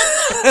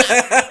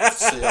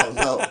 I don't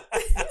know.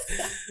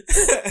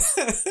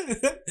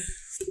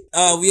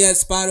 We had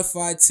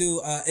Spotify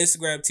too,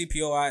 Instagram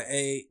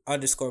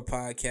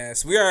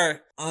TPOIA_podcast. We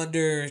are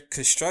under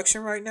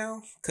construction right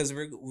now because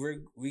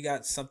we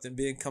got something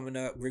big coming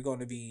up. We're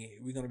gonna be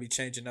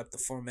changing up the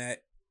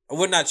format.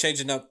 We're not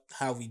changing up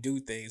how we do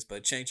things,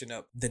 but changing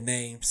up the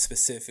name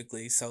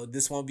specifically. So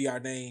this won't be our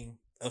name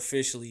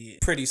officially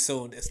pretty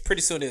soon.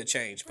 Pretty soon it'll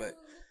change, but.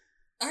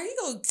 Are you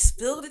gonna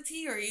spill the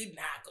tea or are you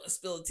not gonna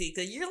spill the tea?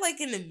 Because you're like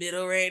in the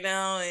middle right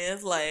now and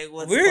it's like,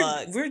 what the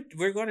fuck?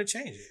 We're gonna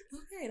change it.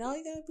 Okay, now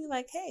you gotta be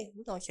like, hey,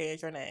 we're gonna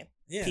change your name.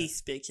 Yeah.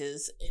 Peace,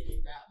 bitches. And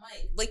then drop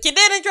mic. But you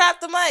didn't drop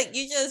the mic.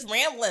 You just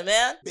rambling,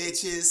 man.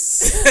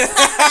 Bitches.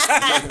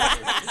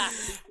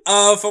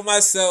 For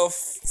myself,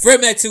 Fred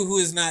Mac 2, who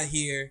is not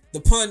here,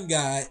 the pun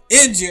guy,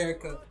 and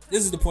Jerica.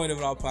 This is the Point of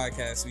It All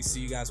podcast. We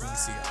see you guys when we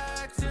see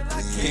y'all.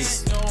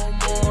 Peace.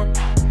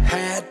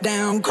 Hat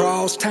down,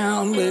 cross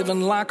town,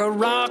 living like a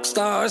rock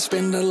star.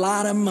 Spend a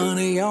lot of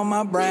money on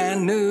my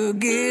brand new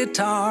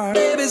guitar.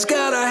 Baby's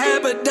got a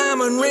habit,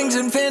 diamond rings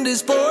and Fendi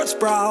sports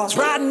bras.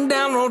 Riding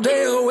down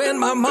Rodeo in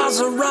my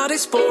Maserati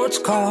sports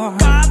car.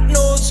 Got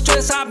no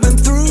stress, I've been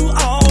through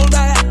all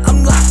that.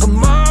 I'm like a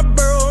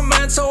Marlboro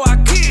man, so I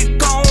keep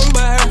going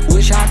back.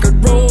 Wish I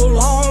could roll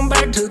on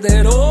back to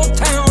that old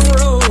town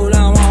road.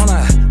 I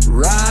wanna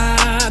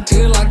ride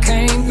till I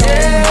can't no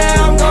more.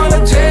 I'm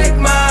gonna take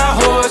my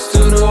horse to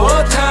the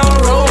old town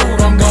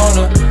road. I'm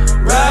gonna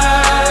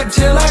ride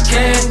till I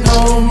can't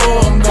no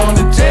more. I'm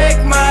gonna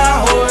take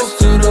my horse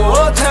to the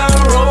old town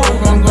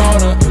road. I'm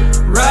gonna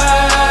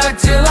ride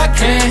till I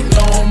can't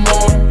no more.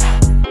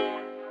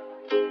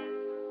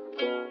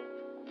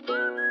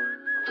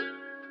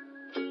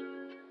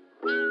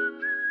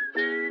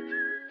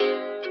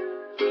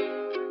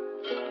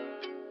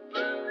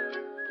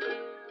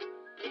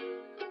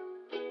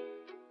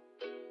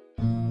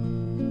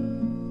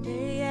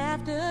 Day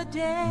after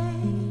day,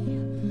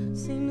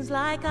 seems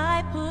like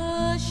I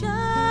push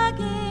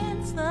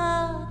against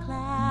the